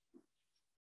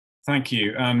 Thank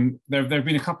you. There have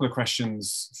been a couple of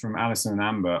questions from Alison and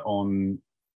Amber on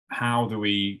how do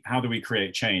we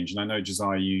create change? And I know,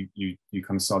 Josiah, you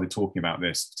kind of started talking about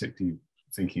this, particularly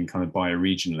thinking kind of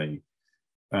bioregionally.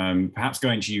 Perhaps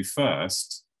going to you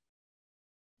first,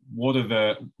 what are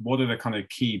the kind of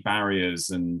key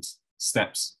barriers and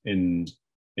steps in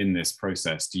this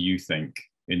process, do you think,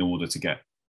 in order to get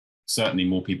certainly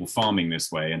more people farming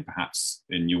this way, and perhaps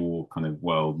in your kind of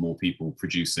world, more people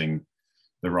producing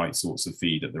the right sorts of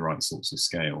feed at the right sorts of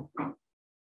scale?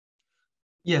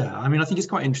 Yeah, I mean, I think it's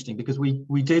quite interesting because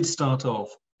we did start off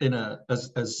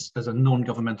as a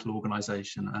non-governmental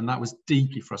organisation, and that was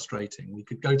deeply frustrating. We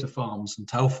could go to farms and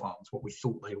tell farms what we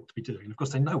thought they ought to be doing, and of course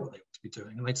they know what they ought to be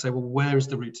doing, and they'd say, well, where is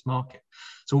the route to market?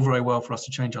 It's all very well for us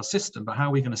to change our system, but how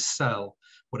are we going to sell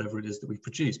whatever it is that we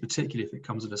produce, particularly if it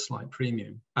comes at a slight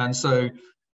premium? And so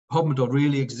Hodmedod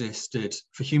really existed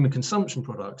for human consumption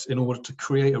products in order to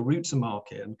create a route to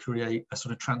market and create a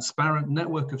sort of transparent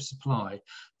network of supply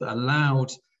that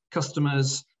allowed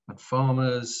customers and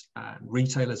farmers and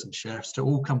retailers and chefs to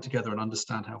all come together and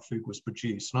understand how food was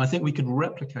produced. And I think we could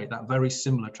replicate that very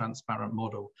similar transparent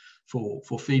model for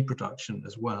feed production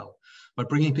as well, by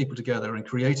bringing people together and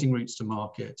creating routes to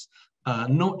market,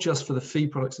 not just for the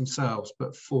feed products themselves,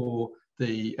 but for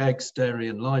the eggs, dairy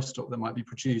and livestock that might be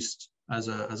produced as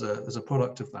a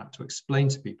product of that, to explain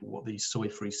to people what these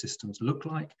soy-free systems look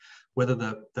like, whether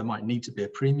there might need to be a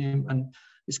premium. And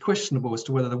it's questionable as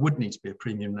to whether there would need to be a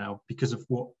premium now because of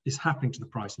what is happening to the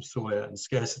price of soya and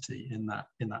scarcity in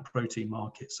that protein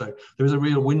market. So there is a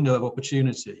real window of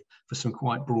opportunity for some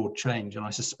quite broad change, and I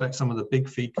suspect some of the big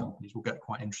feed companies will get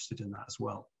quite interested in that as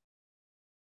well.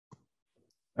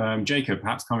 Jacob,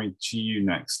 perhaps coming to you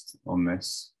next on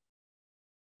this.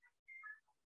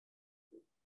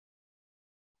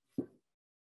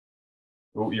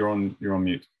 Oh, you're on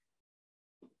mute.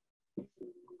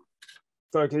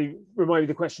 Sorry, can you remind me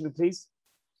the question, please?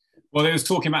 Well, it was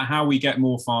talking about how we get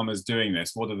more farmers doing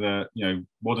this. What are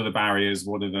the barriers?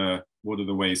 What are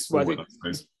the ways forward? I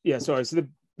suppose. Yeah, sorry. So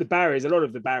the barriers, a lot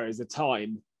of the barriers are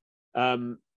time.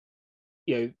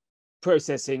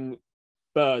 Processing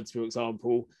birds, for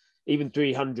example, even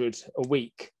 300 a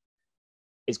week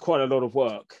is quite a lot of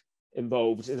work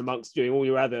involved in amongst doing all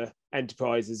your other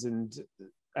enterprises and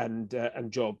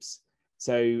jobs.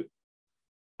 So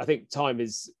I think time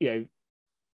is,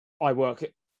 I work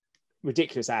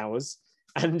ridiculous hours,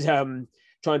 and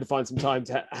trying to find some time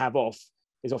to have off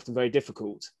is often very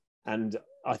difficult. And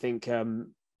I think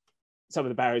some of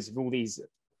the barriers of all these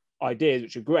ideas,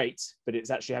 which are great, but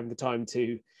it's actually having the time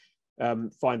to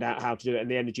find out how to do it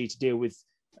and the energy to deal with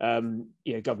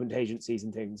government agencies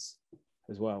and things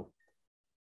as well.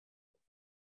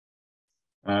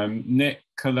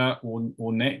 Nicola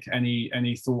or Nick,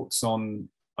 any thoughts on,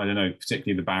 I don't know,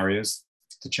 particularly the barriers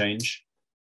to change?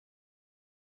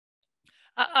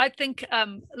 I think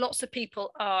lots of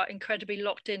people are incredibly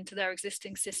locked into their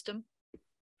existing system,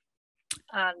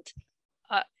 and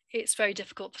it's very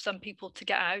difficult for some people to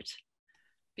get out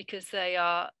because they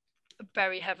are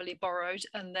very heavily borrowed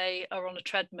and they are on a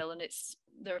treadmill, and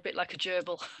they're a bit like a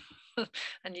gerbil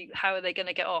and how are they going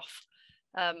to get off?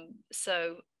 I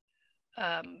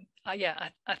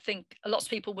think lots of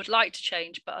people would like to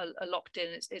change but are locked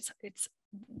in. It's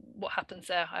what happens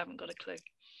there, I haven't got a clue.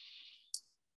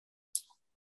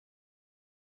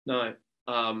 No,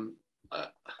 I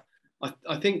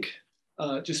think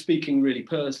just speaking really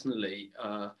personally,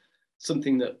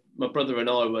 something that my brother and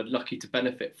I were lucky to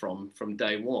benefit from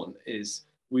day one is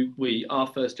we our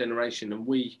first generation, and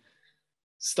we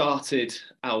started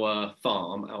our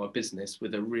farm, our business,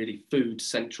 with a really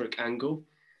food-centric angle.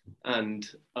 And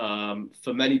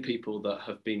for many people that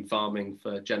have been farming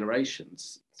for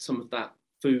generations, some of that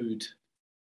food,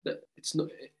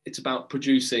 it's about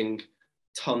producing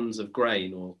tons of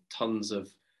grain or tons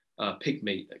of pig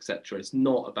meat, etc. It's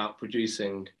not about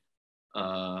producing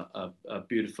a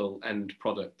beautiful end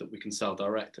product that we can sell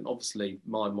direct. And obviously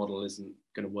my model isn't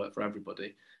going to work for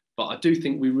everybody, but I do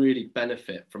think we really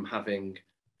benefit from having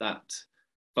that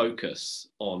focus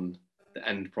on the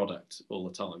end product all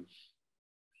the time.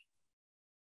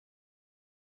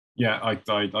 Yeah, I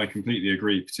completely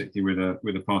agree, particularly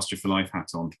with a Pasture for Life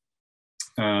hat on.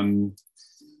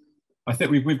 I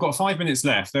think we've got 5 minutes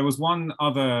left. There was one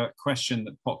other question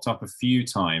that popped up a few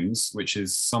times, which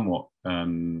is somewhat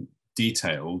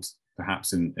detailed,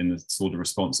 perhaps in the sort of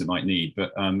response it might need,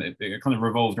 but it kind of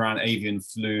revolved around avian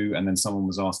flu, and then someone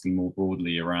was asking more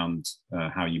broadly around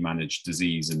how you manage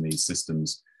disease in these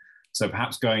systems. So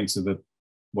perhaps going to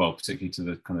particularly to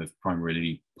the kind of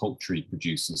primarily poultry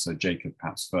producers, so Jacob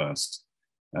perhaps first,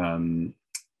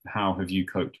 how have you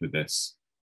coped with this?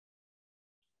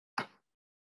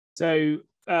 So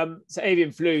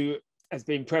avian flu has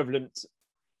been prevalent.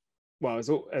 Well,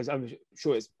 as I'm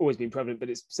sure it's always been prevalent, but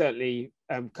it's certainly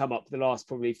come up the last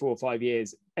probably 4 or 5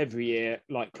 years. Every year,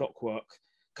 like clockwork,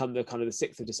 come the kind of the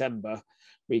 6th of December,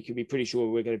 we can be pretty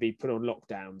sure we're going to be put on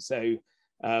lockdown. So,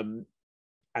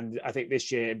 and I think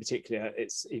this year in particular,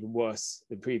 it's even worse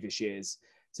than previous years.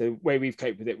 So the way we've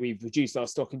coped with it, we've reduced our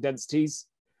stocking densities.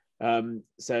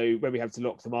 So when we have to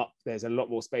lock them up, there's a lot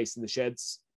more space in the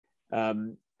sheds.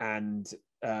 And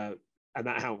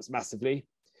that helps massively.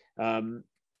 Though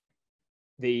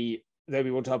we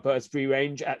want our birds free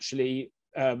range, actually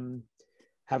having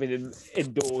them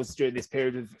indoors during this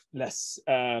period of less,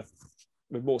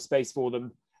 with more space for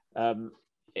them,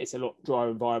 it's a lot drier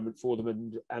environment for them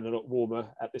and a lot warmer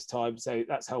at this time. So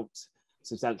that's helped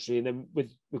substantially. And then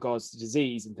with regards to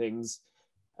disease and things,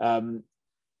 the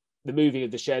moving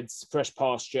of the sheds, fresh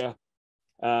pasture,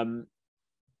 letting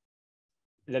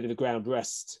the ground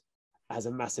rest has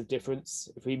a massive difference.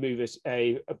 If we move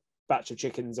a batch of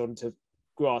chickens onto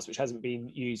grass which hasn't been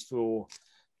used for,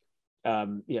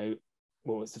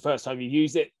 it's the first time you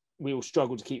use it, we will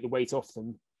struggle to keep the weight off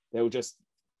them. They'll just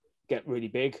get really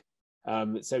big.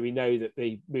 So we know that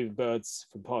the moving birds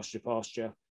from pasture to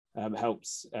pasture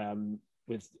helps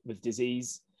with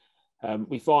disease.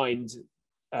 We find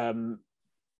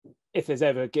if there's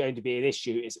ever going to be an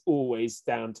issue, it's always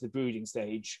down to the brooding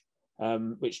stage,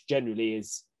 which generally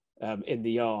is in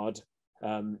the yard,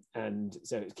 and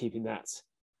so it's keeping that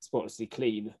spotlessly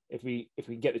clean. If we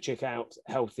can get the chick out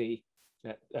healthy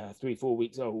at 3-4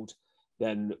 weeks old,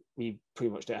 then we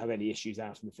pretty much don't have any issues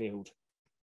out in the field.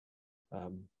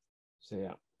 So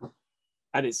yeah,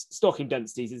 and it's stocking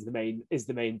densities is the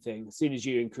main thing. As soon as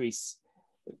you increase,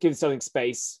 give something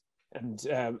space and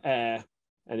air,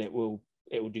 and it will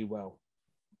do well.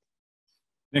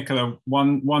 Nicola,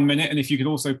 one minute, and if you could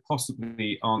also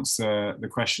possibly answer the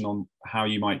question on how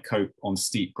you might cope on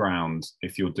steep ground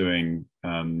if you're doing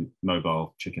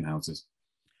mobile chicken houses.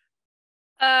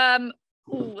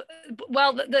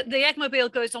 Well, the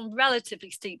Eggmobile goes on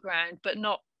relatively steep ground, but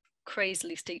not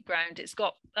crazily steep ground. It's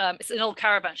got it's an old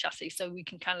caravan chassis, so we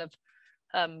can kind of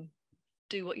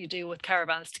do what you do with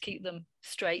caravans to keep them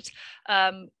straight.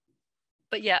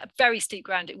 But yeah, very steep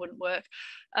ground, it wouldn't work.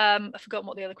 I've forgotten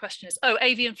what the other question is. Oh,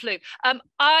 avian flu.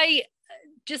 I,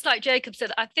 just like Jacob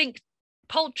said, I think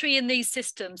poultry in these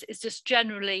systems is just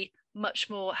generally much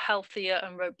more healthier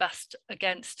and robust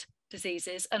against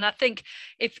diseases. And I think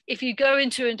if you go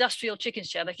into industrial chicken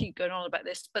shed, I keep going on about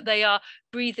this, but they are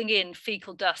breathing in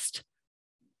fecal dust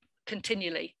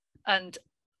continually, and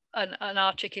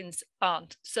our chickens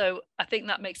aren't. So I think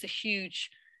that makes a huge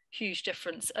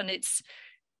difference. And it's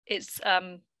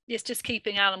just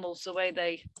keeping animals the way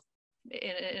they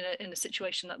in a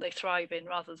situation that they thrive in,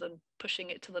 rather than pushing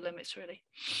it to the limits, really.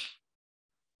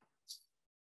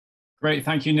 Great,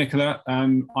 thank you, Nicola.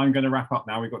 I'm going to wrap up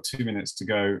now. We've got 2 minutes to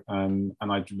go, and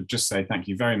I would just say thank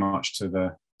you very much to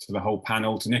the whole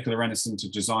panel, to Nicola Renison, to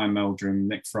Josiah Meldrum,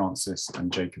 Nick Francis,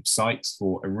 and Jacob Sykes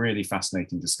for a really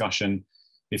fascinating discussion.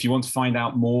 If you want to find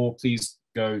out more, please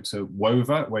go to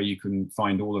WOVA, where you can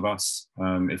find all of us.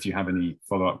 If you have any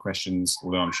follow-up questions,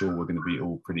 although I'm sure we're going to be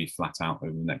all pretty flat out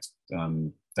over the next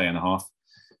day and a half.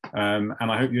 And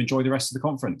I hope you enjoy the rest of the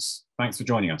conference. Thanks for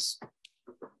joining us.